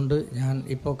 അപ്പോൾ അതുകൊണ്ട് ഞാൻ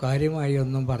ഇപ്പോൾ കാര്യമായി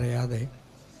ഒന്നും പറയാതെ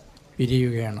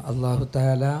പിരിയുകയാണ്. അല്ലാഹു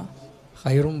തആല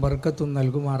ഖൈറും ബർക്കത്തും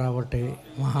നൽകുമാറാവട്ടെ.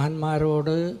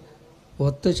 മഹാന്മാരോട്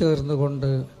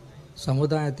ഒത്തുചേർന്നുകൊണ്ട്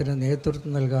സമുദായത്തിന്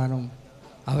നേതൃത്വം നൽകാനും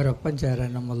അവരൊപ്പം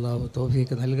ചേരാനും അല്ലാഹു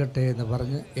തൗഫീക്ക് നൽകട്ടെ എന്ന്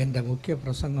പറഞ്ഞ് എൻ്റെ മുഖ്യ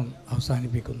പ്രസംഗം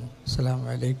അവസാനിപ്പിക്കുന്നു. അസ്സലാമു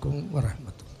അലൈക്കും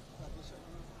വറഹ്മത്തുള്ളാഹി.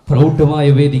 പ്രൗഢമായ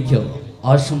വേദിക്ക്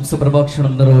ആശംസ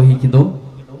പ്രഭാഷണം നിർവഹിക്കുന്നു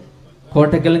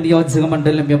കോട്ടക്കൽ നിയോജക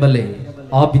മണ്ഡലം MLA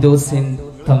ആബിദ് ഹുസൈൻ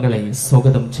തങ്ങളെ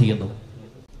സ്വാഗതം ചെയ്യുന്നു.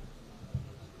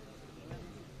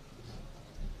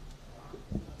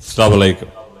 അസ്സലാമു അലൈക്കും.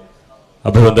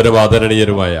 അഭിവന്ദനം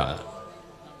ആദരണീയരുമായ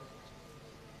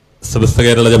സമസ്ത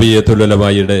കേരള ജമിയത്തുൽ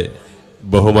ഉലമായുടെ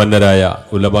ബഹുമാന്യരായ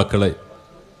ഉലമാക്കളെ,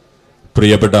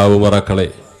 പ്രിയപ്പെട്ട ഉമറാക്കളെ,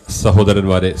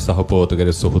 സഹോദരന്മാരെ,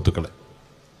 സഹപ്രവർത്തകരെ, സുഹൃത്തുക്കളെ,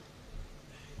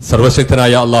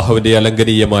 സർവശക്തനായ അള്ളാഹുവിന്റെ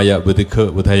അലംഘനീയമായ വിധിക്ക്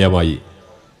വിധേയമായി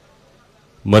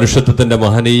മനുഷ്യത്വത്തിന്റെ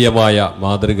മഹനീയമായ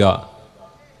മാതൃക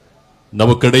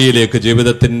നമുക്കിടയിലേക്ക്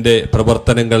ജീവിതത്തിന്റെ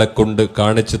പ്രവർത്തനങ്ങളെ കൊണ്ട്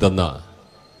കാണിച്ചു തന്ന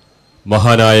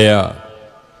മഹാനായ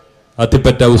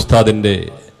അത്തിപ്പറ്റ ഉസ്താദിന്റെ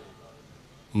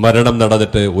മരണം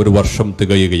നടന്നിട്ട് ഒരു വർഷം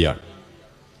തികയുകയാണ്.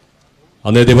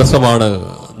 അന്നേ ദിവസമാണ്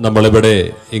നമ്മളിവിടെ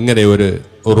ഇങ്ങനെ ഒരു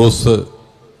ഉറൂസ്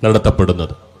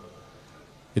നടത്തപ്പെടുന്നത്.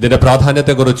 ഇതിന്റെ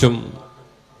പ്രാധാന്യത്തെക്കുറിച്ചും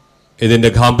ഇതിന്റെ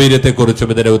ഗാംഭീര്യത്തെക്കുറിച്ചും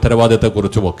ഇതിന്റെ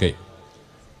ഉത്തരവാദിത്തത്തെക്കുറിച്ചുമൊക്കെ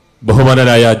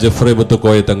ബഹുമാനരായ ജഫ്രി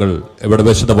മുത്തുക്കോയ തങ്ങൾ ഇവിടെ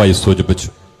വിശദമായി സൂചിപ്പിച്ചു.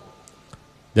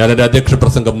 ഞാനെന്റെ അധ്യക്ഷ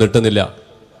പ്രസംഗം നീട്ടുന്നില്ല.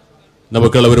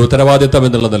 നമുക്കുള്ള ഒരു ഉത്തരവാദിത്തം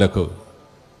എന്നുള്ള നിലക്ക്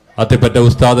അത്തിപ്പറ്റ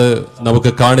ഉസ്താദ്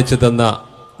നമുക്ക് കാണിച്ചു തന്ന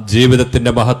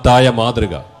ജീവിതത്തിന്റെ മഹത്തായ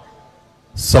മാതൃക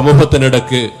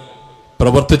സമൂഹത്തിനിടയ്ക്ക്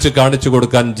പ്രവർത്തിച്ച് കാണിച്ചു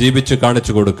കൊടുക്കാൻ, ജീവിച്ച്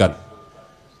കാണിച്ചു കൊടുക്കാൻ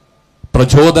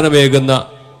പ്രചോദനമേകുന്ന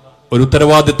ഒരു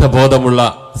ഉത്തരവാദിത്ത ബോധമുള്ള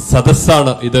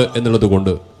സദസ്സാണ് ഇത് എന്നുള്ളത്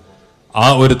കൊണ്ട് ആ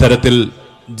ഒരു തരത്തിൽ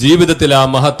ജീവിതത്തിൽ ആ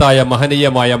മഹത്തായ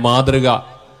മഹനീയമായ മാതൃക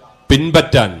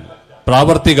പിൻപറ്റാൻ,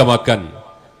 പ്രാവർത്തികമാക്കാൻ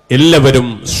എല്ലാവരും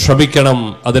ശ്രമിക്കണം.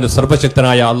 അതിന്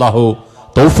സർവശക്തനായ അല്ലാഹു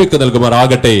തൗഫീഖ്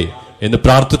നൽകുമാറാകട്ടെ എന്ന്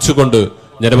പ്രാർത്ഥിച്ചുകൊണ്ട്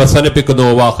ഞാൻ അവസാനിപ്പിക്കുന്നു.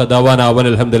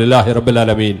 അൽഹംദുലില്ലാഹി റബ്ബിൽ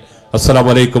ആലമീൻ. അസ്സലാമു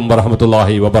അലൈക്കും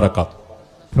വറഹ്മത്തുള്ളാഹി വബറകാതുഹു.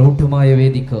 പ്രൗഢമായ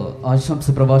വേദിക്ക് ആശംസ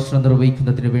പ്രഭാഷണം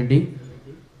നിർവഹിക്കുന്നതിന് വേണ്ടി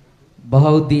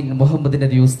ബഹാവുദ്ദീൻ മുഹമ്മദ്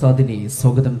നബി ഉസ്താദിനെ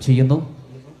സ്വാഗതം ചെയ്യുന്നു.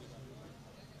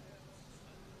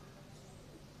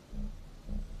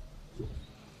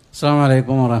 അസ്സലാമു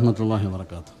അലൈക്കും വറഹ്മത്തുള്ളാഹി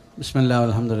വബറകാതുഹു. ബിസ്മില്ലാഹി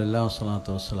വൽഹംദുലില്ലാഹി വസ്സലാത്തു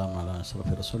വസ്സലാമു അലാ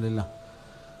അഷ്റഫി റസൂലില്ലാഹ്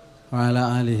വഅലാ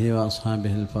ആലിഹി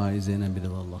വഅസ്ഹാബിഹിൽ ഫായിസീന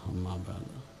ബിറിദല്ലാഹി അമ്മാ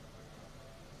ബഅദ്.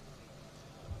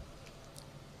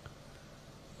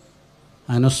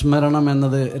 അനുസ്മരണം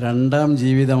എന്നത് രണ്ടാം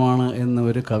ജീവിതമാണ് എന്ന്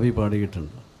ഒരു കവി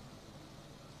പാടിയിട്ടുണ്ട്.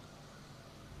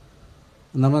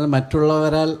 നമ്മൾ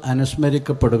മറ്റുള്ളവരാൽ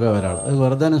അനുസ്മരിക്കപ്പെടുക ഒരാൾ, അത്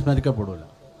വെറുതെ അനുസ്മരിക്കപ്പെടില്ല.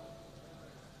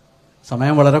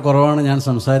 സമയം വളരെ കുറവാണ്, ഞാൻ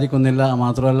സംസാരിക്കുന്നില്ല.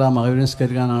 മാത്രമല്ല മഗ്‌രിബ്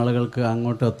നിസ്കരിക്കാൻ ആളുകൾക്ക്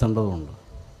അങ്ങോട്ട് എത്തേണ്ടതുണ്ട്.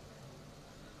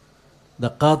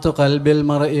 ദഖാത്തു ഖൽബിൽ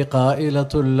മർഇ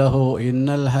ഖായിലത്തുൽ ലഹു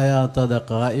ഇന്നൽ ഹയാത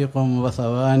ദഖായിഖും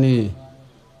വസവാനി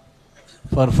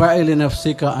ഫർഫഇ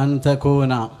ലിനഫ്സിക അൻ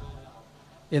തകൂന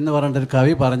എന്ന് പറഞ്ഞിട്ടൊരു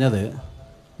കവി പറഞ്ഞത്,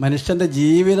 മനുഷ്യൻ്റെ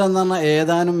ജീവിതം എന്ന് പറഞ്ഞാൽ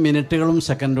ഏതാനും മിനിറ്റുകളും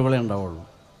സെക്കൻഡുകളേ ഉണ്ടാവുള്ളൂ.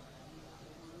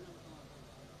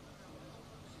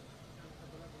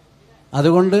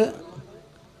 അതുകൊണ്ട്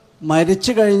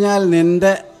മരിച്ചു കഴിഞ്ഞാൽ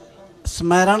നിൻ്റെ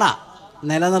സ്മരണ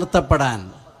നിലനിർത്തപ്പെടാൻ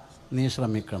നീ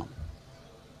ശ്രമിക്കണം.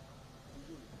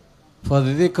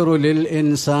 ഫദ്ദിക്റു ലിൽ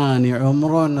ഇൻസാനി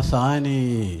ഉംറുൻ സാനി.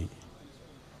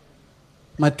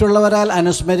 മറ്റുള്ളവരാൽ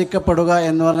അനുസ്മരിക്കപ്പെടുക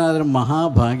എന്ന് പറഞ്ഞാൽ അതൊരു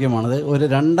മഹാഭാഗ്യമാണത്. ഒരു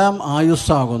രണ്ടാം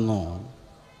ആയുസ്സാകുന്നു.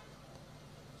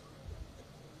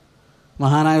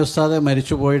 മഹാനായ ഉസ്താദ്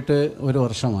മരിച്ചു പോയിട്ട് ഒരു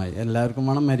വർഷമായി. എല്ലാവർക്കും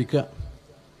വേണം മരിക്കുക.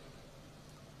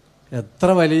 എത്ര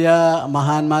വലിയ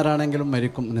മഹാന്മാരാണെങ്കിലും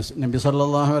മരിക്കും. നബി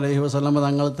സല്ലല്ലാഹു അലൈഹി വസല്ലം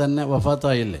തങ്ങൾ തന്നെ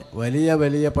വഫാത്തായില്ലേ. വലിയ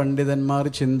വലിയ പണ്ഡിതന്മാർ,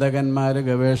 ചിന്തകന്മാർ,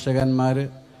 ഗവേഷകന്മാർ,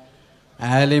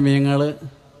 ആലിമീങ്ങൾ,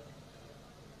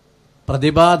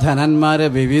 പ്രതിഭാധനന്മാർ,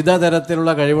 വിവിധ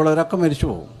തരത്തിലുള്ള കഴിവുള്ളവരൊക്കെ മരിച്ചു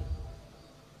പോകും.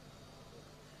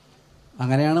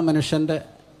 അങ്ങനെയാണ് മനുഷ്യൻ്റെ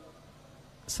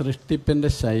സൃഷ്ടിപ്പിൻ്റെ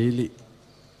ശൈലി.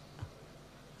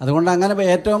 അതുകൊണ്ട് അങ്ങനെ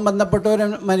ഏറ്റവും ബന്ധപ്പെട്ടവർ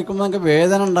മരിക്കുമ്പോൾ നമുക്ക്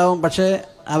വേദന ഉണ്ടാവും. പക്ഷേ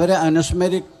അവരെ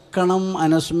അനുസ്മരിക്കണം,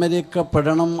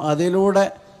 അനുസ്മരിക്കപ്പെടണം. അതിലൂടെ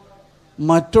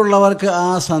മറ്റുള്ളവർക്ക് ആ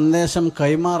സന്ദേശം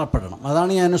കൈമാറപ്പെടണം.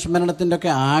 അതാണ് ഈ അനുസ്മരണത്തിൻ്റെ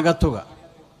ഒക്കെ ആകത്തുക.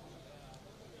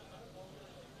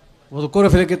 വദ്കുർ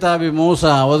ഫിൽ കിതാബി മൂസ,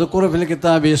 വദ്കുർ ഫിൽ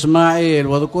കിതാബി ഇസ്മായിൽ,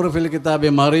 വദ്കുർ ഫിൽ കിതാബി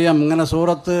മറിയം. ഇങ്ങനെ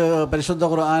സൂറത്ത് പരിശുദ്ധ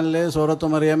ഖുർആനിൽ സൂറത്ത്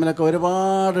മറിയമിലൊക്കെ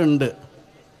ഒരുപാടുണ്ട്.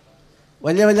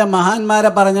 വലിയ വലിയ മഹാന്മാരെ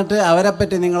പറഞ്ഞിട്ട്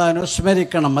അവരെപ്പറ്റി നിങ്ങൾ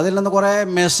അനുസ്മരിക്കണം. അതിൽ നിന്ന് കുറേ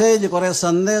മെസ്സേജ്, കുറേ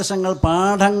സന്ദേശങ്ങൾ,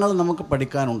 പാഠങ്ങൾ നമുക്ക്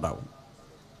പഠിക്കാനുണ്ടാവും.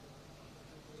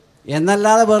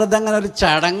 എന്നല്ലാതെ വെറുതെ അങ്ങനെ ഒരു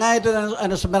ചടങ്ങായിട്ട്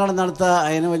അനുസ്മരണം നടത്തുക,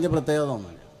 അതിന് വലിയ പ്രത്യേകത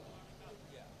ഒന്നുമില്ല.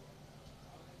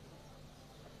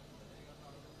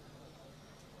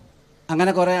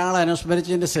 അങ്ങനെ കുറേ ആൾ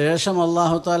അനുസ്മരിച്ചതിന് ശേഷം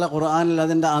അല്ലാഹു തആല ഖുർആനിൽ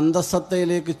അതിൻ്റെ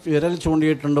അന്തസ്സത്തയിലേക്ക് വിരൽ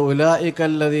ചൂണ്ടിയിട്ടുണ്ട്.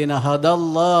 ഉലൈകല്ലദീന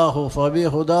ഹദല്ലാഹു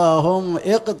ഫബിഹുദാഹും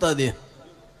ഇഖ്തദി.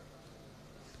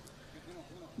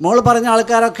 മോൾ പറഞ്ഞ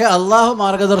ആൾക്കാരൊക്കെ അള്ളാഹു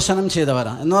മാർഗദർശനം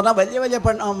ചെയ്തവരാണ് എന്ന് പറഞ്ഞാൽ വലിയ വലിയ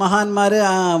മഹാന്മാർ,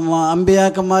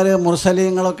 അമ്പിയാക്കന്മാർ,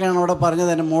 മുർസലീങ്ങളൊക്കെയാണ് അവിടെ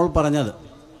പറഞ്ഞത്. എൻ്റെ മോൾ പറഞ്ഞത്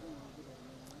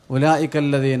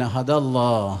ഉലൈകല്ലദീന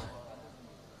ഹദല്ലാഹു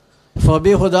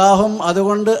ഫബിഹുദാഹും,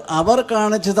 അതുകൊണ്ട് അവർ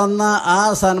കാണിച്ചു തന്ന ആ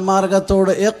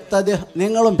സന്മാർഗത്തോട് ഇഖ്തദി,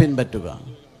 നിങ്ങളും പിൻപറ്റുക.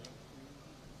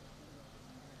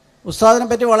 ഉസ്താദിനെ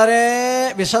പറ്റി വളരെ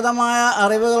വിശദമായ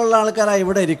അറിവുകളുള്ള ആൾക്കാരാണ്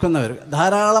ഇവിടെ ഇരിക്കുന്നവർ.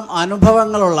 ധാരാളം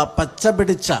അനുഭവങ്ങളുള്ള, പച്ച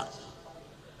പിടിച്ച,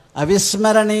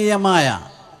 അവിസ്മരണീയമായ,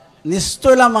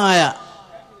 നിസ്തുലമായ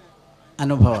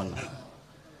അനുഭവങ്ങൾ.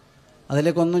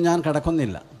 അതിലേക്കൊന്നും ഞാൻ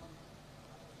കടക്കുന്നില്ല.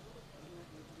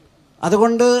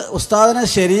 അതുകൊണ്ട് ഉസ്താദിനെ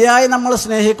ശരിയായി നമ്മൾ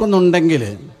സ്നേഹിക്കുന്നുണ്ടെങ്കിൽ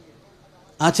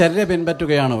ആ ചര്യ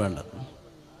പിൻപറ്റുകയാണ് വേണ്ടത്.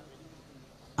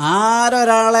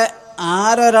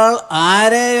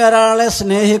 ആരെയൊരാളെ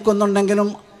സ്നേഹിക്കുന്നുണ്ടെങ്കിലും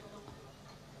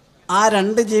ആ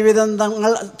രണ്ട് ജീവിതം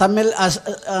തമ്മിൽ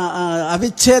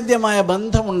അവിച്ഛേദ്യമായ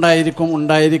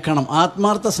ബന്ധമുണ്ടായിരിക്കണം.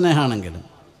 ആത്മാർത്ഥ സ്നേഹമാണെങ്കിലും.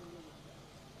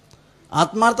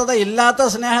 ആത്മാർത്ഥത ഇല്ലാത്ത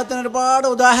സ്നേഹത്തിന് ഒരുപാട്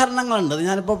ഉദാഹരണങ്ങളുണ്ട്. അത്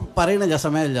ഞാനിപ്പോൾ പറയണില്ല,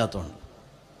 സമയമില്ലാത്തതുകൊണ്ട്.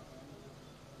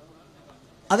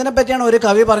 അതിനെപ്പറ്റിയാണ് ഒരു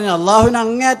കവി പറഞ്ഞത്. അള്ളാഹുവിനെ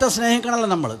അങ്ങേയറ്റം സ്നേഹിക്കണമല്ലോ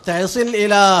നമ്മൾ. തഹസിൽ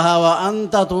ഇലാഹ വ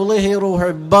അൻത തുൽഹിറു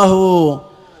ഹുബ്ബഹു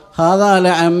ഹാദാ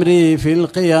ലഅംരി ഫിൽ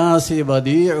ഖിയാസി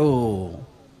ബദീഉ.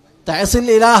 തഹസിൽ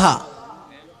ഇലാഹ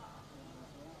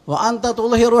വ അൻത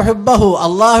തുൽഹിറു ഹുബ്ബഹു.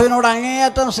 അള്ളാഹുവിനോട്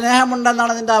അങ്ങേയറ്റം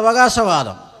സ്നേഹമുണ്ടെന്നാണ് നിൻ്റെ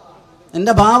അവകാശവാദം.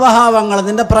 നിൻ്റെ ഭാവഭാവങ്ങൾ,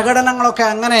 നിൻ്റെ പ്രകടനങ്ങളൊക്കെ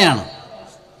അങ്ങനെയാണ്.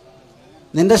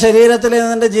 നിൻ്റെ ശരീരത്തിൽ,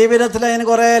 നിൻ്റെ ജീവിതത്തിൽ അതിന്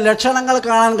കുറേ ലക്ഷണങ്ങൾ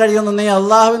കാണാൻ കഴിയുന്നു. നീ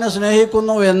അള്ളാഹുവിനെ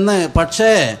സ്നേഹിക്കുന്നു എന്ന്. പക്ഷേ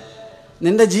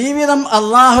നിൻ്റെ ജീവിതം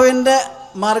അള്ളാഹുവിൻ്റെ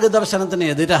മാർഗദർശനത്തിന്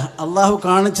എതിരാ. അള്ളാഹു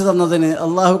കാണിച്ചു തന്നതിന്,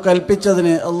 അള്ളാഹു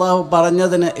കൽപ്പിച്ചതിന്, അള്ളാഹു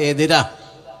പറഞ്ഞതിന് എതിരാ.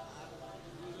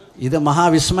 ഇത്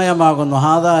മഹാവിസ്മയമാകുന്നു.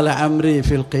 ഹാദാ ലഅംരി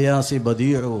ഫിൽ ഖിയാസി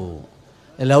ബദീഉ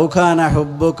ലൗ കാന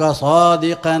ഹുബ്ബുക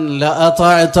സാദിഖൻ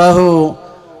ലഅതഅതഹു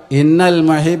ഇന്നൽ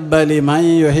മുഹിബ്ബ ലിമൻ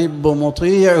യുഹിബ്ബു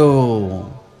മുതീഉ.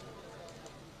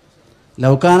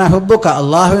 ലൗകാന ഹുബ്ബുക,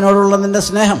 അള്ളാഹുവിനോടുള്ള നിൻ്റെ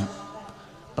സ്നേഹം,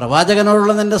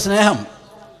 പ്രവാചകനോടുള്ള നിൻ്റെ സ്നേഹം,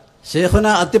 ശൈഖുന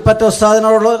അത്തിപ്പറ്റ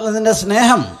ഉസ്താദിനോടുള്ള നിൻ്റെ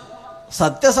സ്നേഹം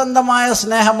സത്യസന്ധമായ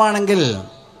സ്നേഹമാണെങ്കിൽ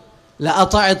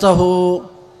ലഅതഅതഹു,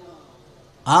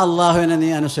 ആ അള്ളാഹുവിനെ നീ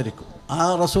അനുസരിക്കും, ആ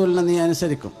റസൂലിനെ നീ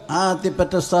അനുസരിക്കും, ആ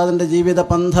അത്തിപ്പറ്റ ഉസ്താദിൻ്റെ ജീവിത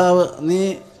പന്ഥാവ് നീ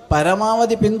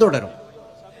പരമാവധി പിന്തുടരും.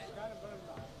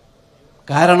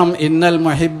 കാരണം ഇന്നൽ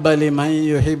മുഹിബ്ബ ലിമൻ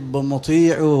യുഹിബ്ബു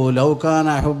മുതീഉ ലൗ കാന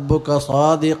ഹുബ്ബുക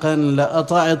സാദിഖൻ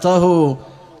ലഅതഅതഹു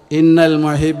ഇന്നൽ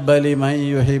മുഹിബ്ബ ലിമൻ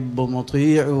യുഹിബ്ബു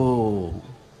മുതീഉ.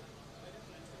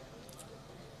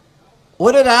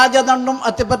 ഒരു രാജദണ്ഡും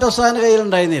അത്തിപ്പറ്റ ഉസ്താദിൻ്റെ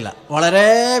കയ്യിലുണ്ടായിരുന്നില്ല. വളരെ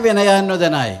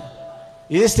വിനയാന്വിതനായി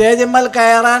ഈ സ്റ്റേജിന്മേൽ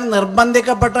കയറാൻ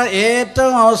നിർബന്ധിക്കപ്പെട്ട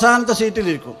ഏറ്റവും അവസാനത്തെ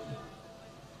സീറ്റിലിരിക്കും.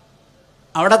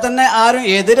 അവിടെ തന്നെ ആരും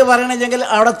എതിര് പറയണില്ലെങ്കിൽ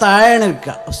അവിടെ താഴെ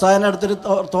നിൽക്കുക. ഉസ്താദിൻ്റെ അടുത്തൊരു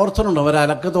തോർത്തുന്നുണ്ടോ, ഒരു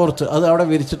അലക്ക് തോർത്ത്, അത് അവിടെ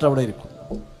വിരിച്ചിട്ട് അവിടെ ഇരിക്കും.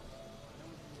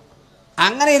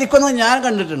 അങ്ങനെ ഇരിക്കുന്നത് ഞാൻ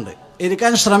കണ്ടിട്ടുണ്ട്,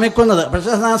 ഇരിക്കാൻ ശ്രമിക്കുന്നത്.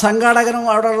 പക്ഷേ സംഘാടകനും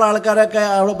അവിടെയുള്ള ആൾക്കാരൊക്കെ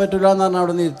അവിടെ പറ്റില്ല എന്ന് പറഞ്ഞാൽ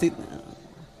അവിടെ നിന്ന് ഇരുത്തി.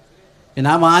 പിന്നെ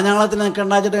ആ മാഞ്ഞാളത്തിൽ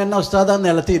നിൽക്കണ്ടാച്ചിട്ട് എന്നെ ഉസ്താദ്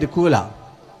നിലത്തി ഇരിക്കൂല.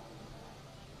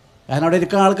 കാരണം അവിടെ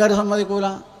ഇരിക്കാൻ ആൾക്കാർ സമ്മതിക്കൂല.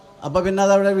 അപ്പോൾ പിന്നെ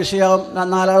അതവിടെ വിഷയമാവും.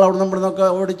 നാലാൾ അവിടെ നിന്ന് ഇവിടുന്നൊക്കെ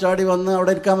ഓടിച്ചാടി വന്ന്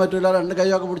അവിടെ ഇരിക്കാൻ പറ്റില്ല, രണ്ട്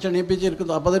കൈയൊക്കെ പിടിച്ച്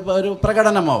എണീപ്പിച്ചിരിക്കുന്നു. അപ്പോൾ അതിപ്പോൾ ഒരു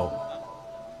പ്രകടനമാവും.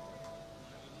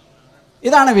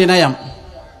 ഇതാണ് വിനയം.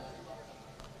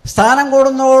 സ്ഥാനം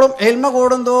കൂടുന്നതോറും ഇൽമ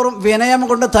കൂടുന്തോറും വിനയം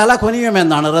കൊണ്ട് തല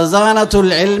കുനിയുമെന്നാണ്. റസാനത്തുൽ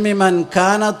ഇൽമി മൻ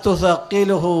കാനത്തു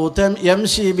സഖിലുഹു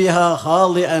യംശി ബിഹാ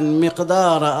ഖാലിഅൻ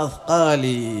മിഖ്ദാറ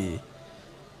അസ്ഖാലി.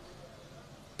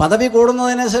 പദവി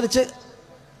കൂടുന്നതിനനുസരിച്ച്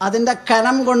അതിൻ്റെ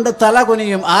കനം കൊണ്ട് തല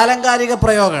കുനിയും. ആലങ്കാരിക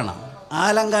പ്രയോഗമാണ്,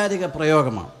 ആലങ്കാരിക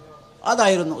പ്രയോഗമാണ്.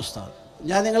 അതായിരുന്നു ഉസ്താദ്.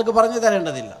 ഞാൻ നിങ്ങൾക്ക് പറഞ്ഞു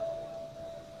തരേണ്ടതില്ല.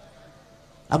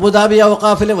 അബുദാബി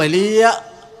ഔഖാഫിൽ വലിയ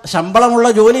ശമ്പളമുള്ള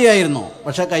ജോലിയായിരുന്നു.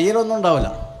 പക്ഷെ കയ്യിലൊന്നും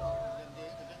ഉണ്ടാവില്ല.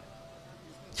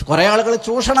 കുറേ ആളുകൾ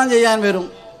ചൂഷണം ചെയ്യാൻ വരും.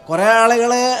 കുറേ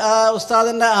ആളുകൾ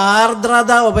ഉസ്താദിൻ്റെ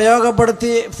ആർദ്രത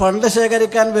ഉപയോഗപ്പെടുത്തി ഫണ്ട്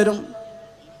ശേഖരിക്കാൻ വരും.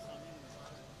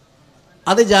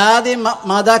 അത് ജാതി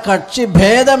മത കക്ഷി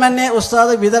ഭേദമന്യേ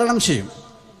ഉസ്താദ് വിതരണം ചെയ്യും.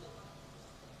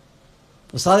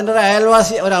 ഉസ്താദിൻ്റെ ഒരു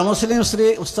അയൽവാസി, ഒരു അമുസ്ലിം സ്ത്രീ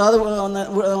ഉസ്താദ്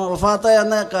വഫാത്തായി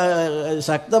എന്ന്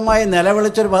ശക്തമായി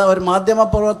നിലവിളിച്ചൊരു ഒരു മാധ്യമ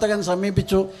പ്രവർത്തകൻ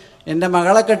സമീപിച്ചു. എൻ്റെ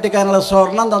മകളെ കെട്ടിക്കാനുള്ള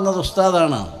സ്വർണം തന്നത്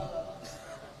ഉസ്താദാണ്.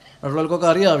 ഉള്ളവർക്കൊക്കെ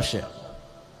അറിയാം വിഷയം.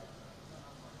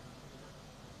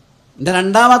 എൻ്റെ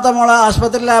രണ്ടാമത്തെ മോളെ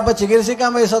ആശുപത്രിയിലായപ്പോൾ ചികിത്സിക്കാൻ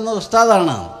പൈസ തന്നത്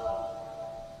ഉസ്താദാണ്.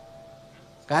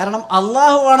 കാരണം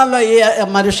അള്ളാഹു ആണല്ലോ ഈ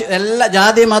എല്ലാ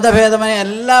ജാതി മതഭേദമനെ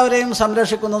എല്ലാവരെയും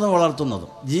സംരക്ഷിക്കുന്നതും വളർത്തുന്നതും.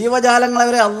 ജീവജാലങ്ങളെ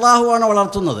വരെ അള്ളാഹുവാണ്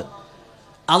വളർത്തുന്നത്.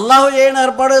 അള്ളാഹു ചെയ്യുന്ന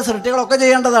ഏർപ്പാട് സൃഷ്ടികളൊക്കെ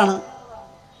ചെയ്യേണ്ടതാണ്.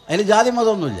 അതിൽ ജാതി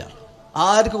മതമൊന്നുമില്ല.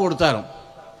 ആർക്ക് കൊടുത്താലും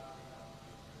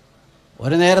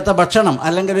ഒരു നേരത്തെ ഭക്ഷണം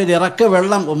അല്ലെങ്കിൽ ഒരു ഇറക്ക്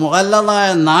വെള്ളം മുഹല്ലലായ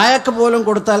നായക്ക് പോലും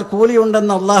കൊടുത്താൽ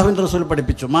കൂലിയുണ്ടെന്ന് അള്ളാഹുവിൻ്റെ റസൂൽ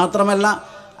പഠിപ്പിച്ചു. മാത്രമല്ല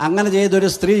അങ്ങനെ ചെയ്തൊരു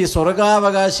സ്ത്രീ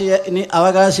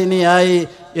അവകാശിനിയായി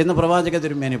എന്ന് പ്രവാചക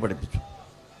തിരുമേനി പഠിപ്പിച്ചു.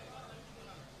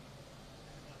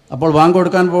 അപ്പോൾ വാങ്ങ്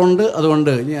കൊടുക്കാൻ പോകുന്നുണ്ട്. അതുകൊണ്ട്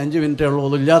ഇനി 5 മിനിറ്റേ ഉള്ളൂ.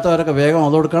 അതില്ലാത്തവരൊക്കെ വേഗം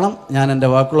അത് കൊടുക്കണം. ഞാൻ എൻ്റെ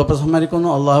വാക്കുകൾ ഉപസംഹരിക്കുന്നു.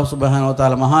 അള്ളാഹു സുബ്ഹാനഹു വ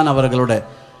തആല മഹാനവറുകളുടെ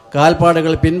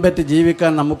കാൽപ്പാടുകൾ പിൻപറ്റി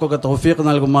ജീവിക്കാൻ നമുക്കൊക്കെ തൗഫീഖ്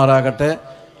നൽകുമാറാകട്ടെ.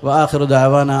 വആഖിറു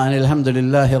ദഅവാന അനിൽ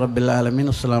ഹംദുലില്ലാഹി റബ്ബിൽ ആലമീൻ.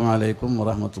 അസ്സലാമു അലൈക്കും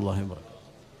വറഹ്മത്തുള്ളാഹി വബറകാതുഹു.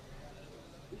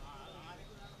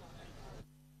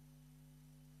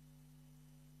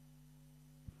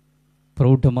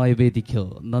 പ്രൗഢമായ വേദിക്ക്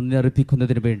നന്ദി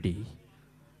അർപ്പിക്കുന്നതിന് വേണ്ടി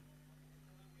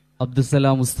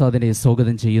അബ്ദുസലാം ഉസ്താദിനെ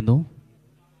സ്വാഗതം ചെയ്യുന്നു.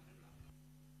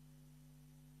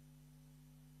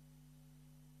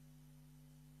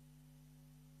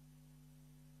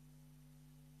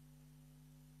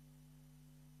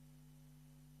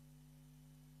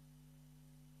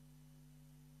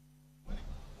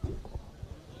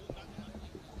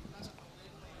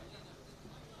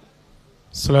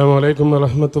 അസ്സലാമു അലൈക്കും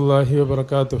വറഹ്മത്തുള്ളാഹി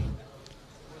വബറകാതുഹു.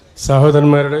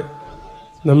 സഹോദരന്മാരുടെ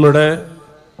നമ്മുടെ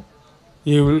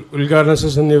ഈ ഉദ്ഘാടന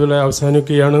സെഷൻ ഇവിടെ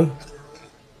അവസാനിക്കുകയാണ്.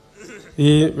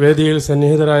 ഈ വേദിയിൽ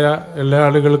സന്നിഹിതരായ എല്ലാ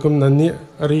ആളുകൾക്കും നന്ദി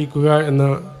അറിയിക്കുക എന്ന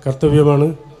കർത്തവ്യമാണ്.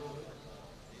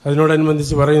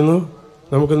 അതിനോടനുബന്ധിച്ച് പറയുന്നു,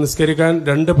 നമുക്ക് നിസ്കരിക്കാൻ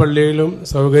 2 പള്ളിയിലും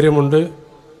സൗകര്യമുണ്ട്.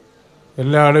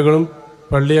 എല്ലാ ആളുകളും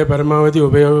പള്ളിയെ പരമാവധി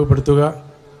ഉപയോഗപ്പെടുത്തുക.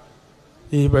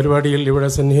 ഈ പരിപാടിയിൽ ഇവിടെ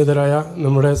സന്നിഹിതരായ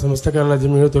നമ്മുടെ സമസ്ത കേരള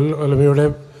ജമിയത്തുൽ ഉലമയുടെ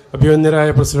അഭിവന്യരായ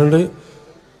പ്രസിഡന്റ്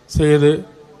സയ്യിദ്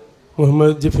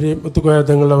മുഹമ്മദ് ജിഫ്രി മുത്തുക്കോയ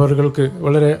തങ്ങൾ അവർക്ക്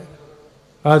വളരെ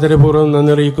ആദരപൂർവ്വം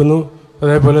നന്ദി അറിയിക്കുന്നു.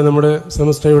 അതേപോലെ നമ്മുടെ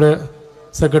സമസ്തയുടെ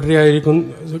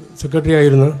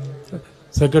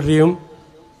സെക്രട്ടറിയും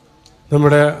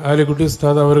നമ്മുടെ ആലിക്കുട്ടി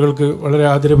ഉസ്താദ് അവർക്ക് വളരെ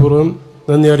ആദരപൂർവ്വം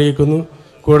നന്ദി അറിയിക്കുന്നു.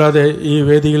 കൂടാതെ ഈ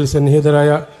വേദിയിൽ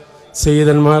സന്നിഹിതരായ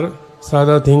സയ്യിദന്മാർ,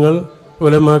 സാദാത്യങ്ങൾ,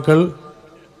 ഉലമാക്കൾ,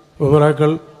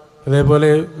 ഉമറാക്കൾ,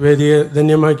 അതേപോലെ വേദിയെ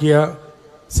ധന്യമാക്കിയ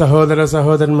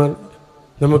സഹോദരന്മാർ,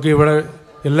 നമുക്ക് ഇവിടെ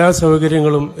എല്ലാ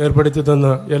സൗകര്യങ്ങളും ഏർപ്പെടുത്തി തന്ന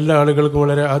എല്ലാ ആളുകൾക്കും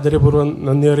വളരെ ആദരപൂർവ്വം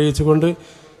നന്ദി അറിയിച്ചുകൊണ്ട്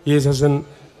ഈ സെഷൻ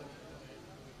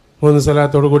 3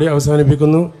 സലാത്തോടുകൂടി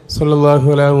അവസാനിപ്പിക്കുന്നു. സല്ലല്ലാഹു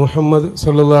അലാ മുഹമ്മദ്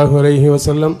സല്ലല്ലാഹു അലൈഹി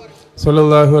വസല്ലം,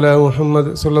 സല്ലല്ലാഹു അലാ മുഹമ്മദ്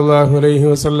സല്ലല്ലാഹു അലൈഹി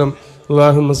വസല്ലം,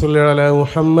 അല്ലാഹുമ്മ സല്ലി അലാ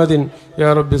മുഹമ്മദിൻ യാ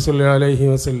റബ്ബി സല്ലി അലൈഹി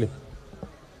വസല്ലം.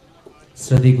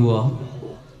 ശ്രദ്ധിക്കുക,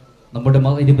 നമ്മുടെ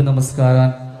മഗ്‌രിബ്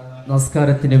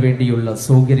നമസ്കാരത്തിന് വേണ്ടിയുള്ള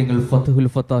സൗകര്യങ്ങൾ ഫത്ഹുൽ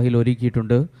ഫത്താഹിൽ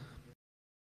ഒരുക്കിയിട്ടുണ്ട്.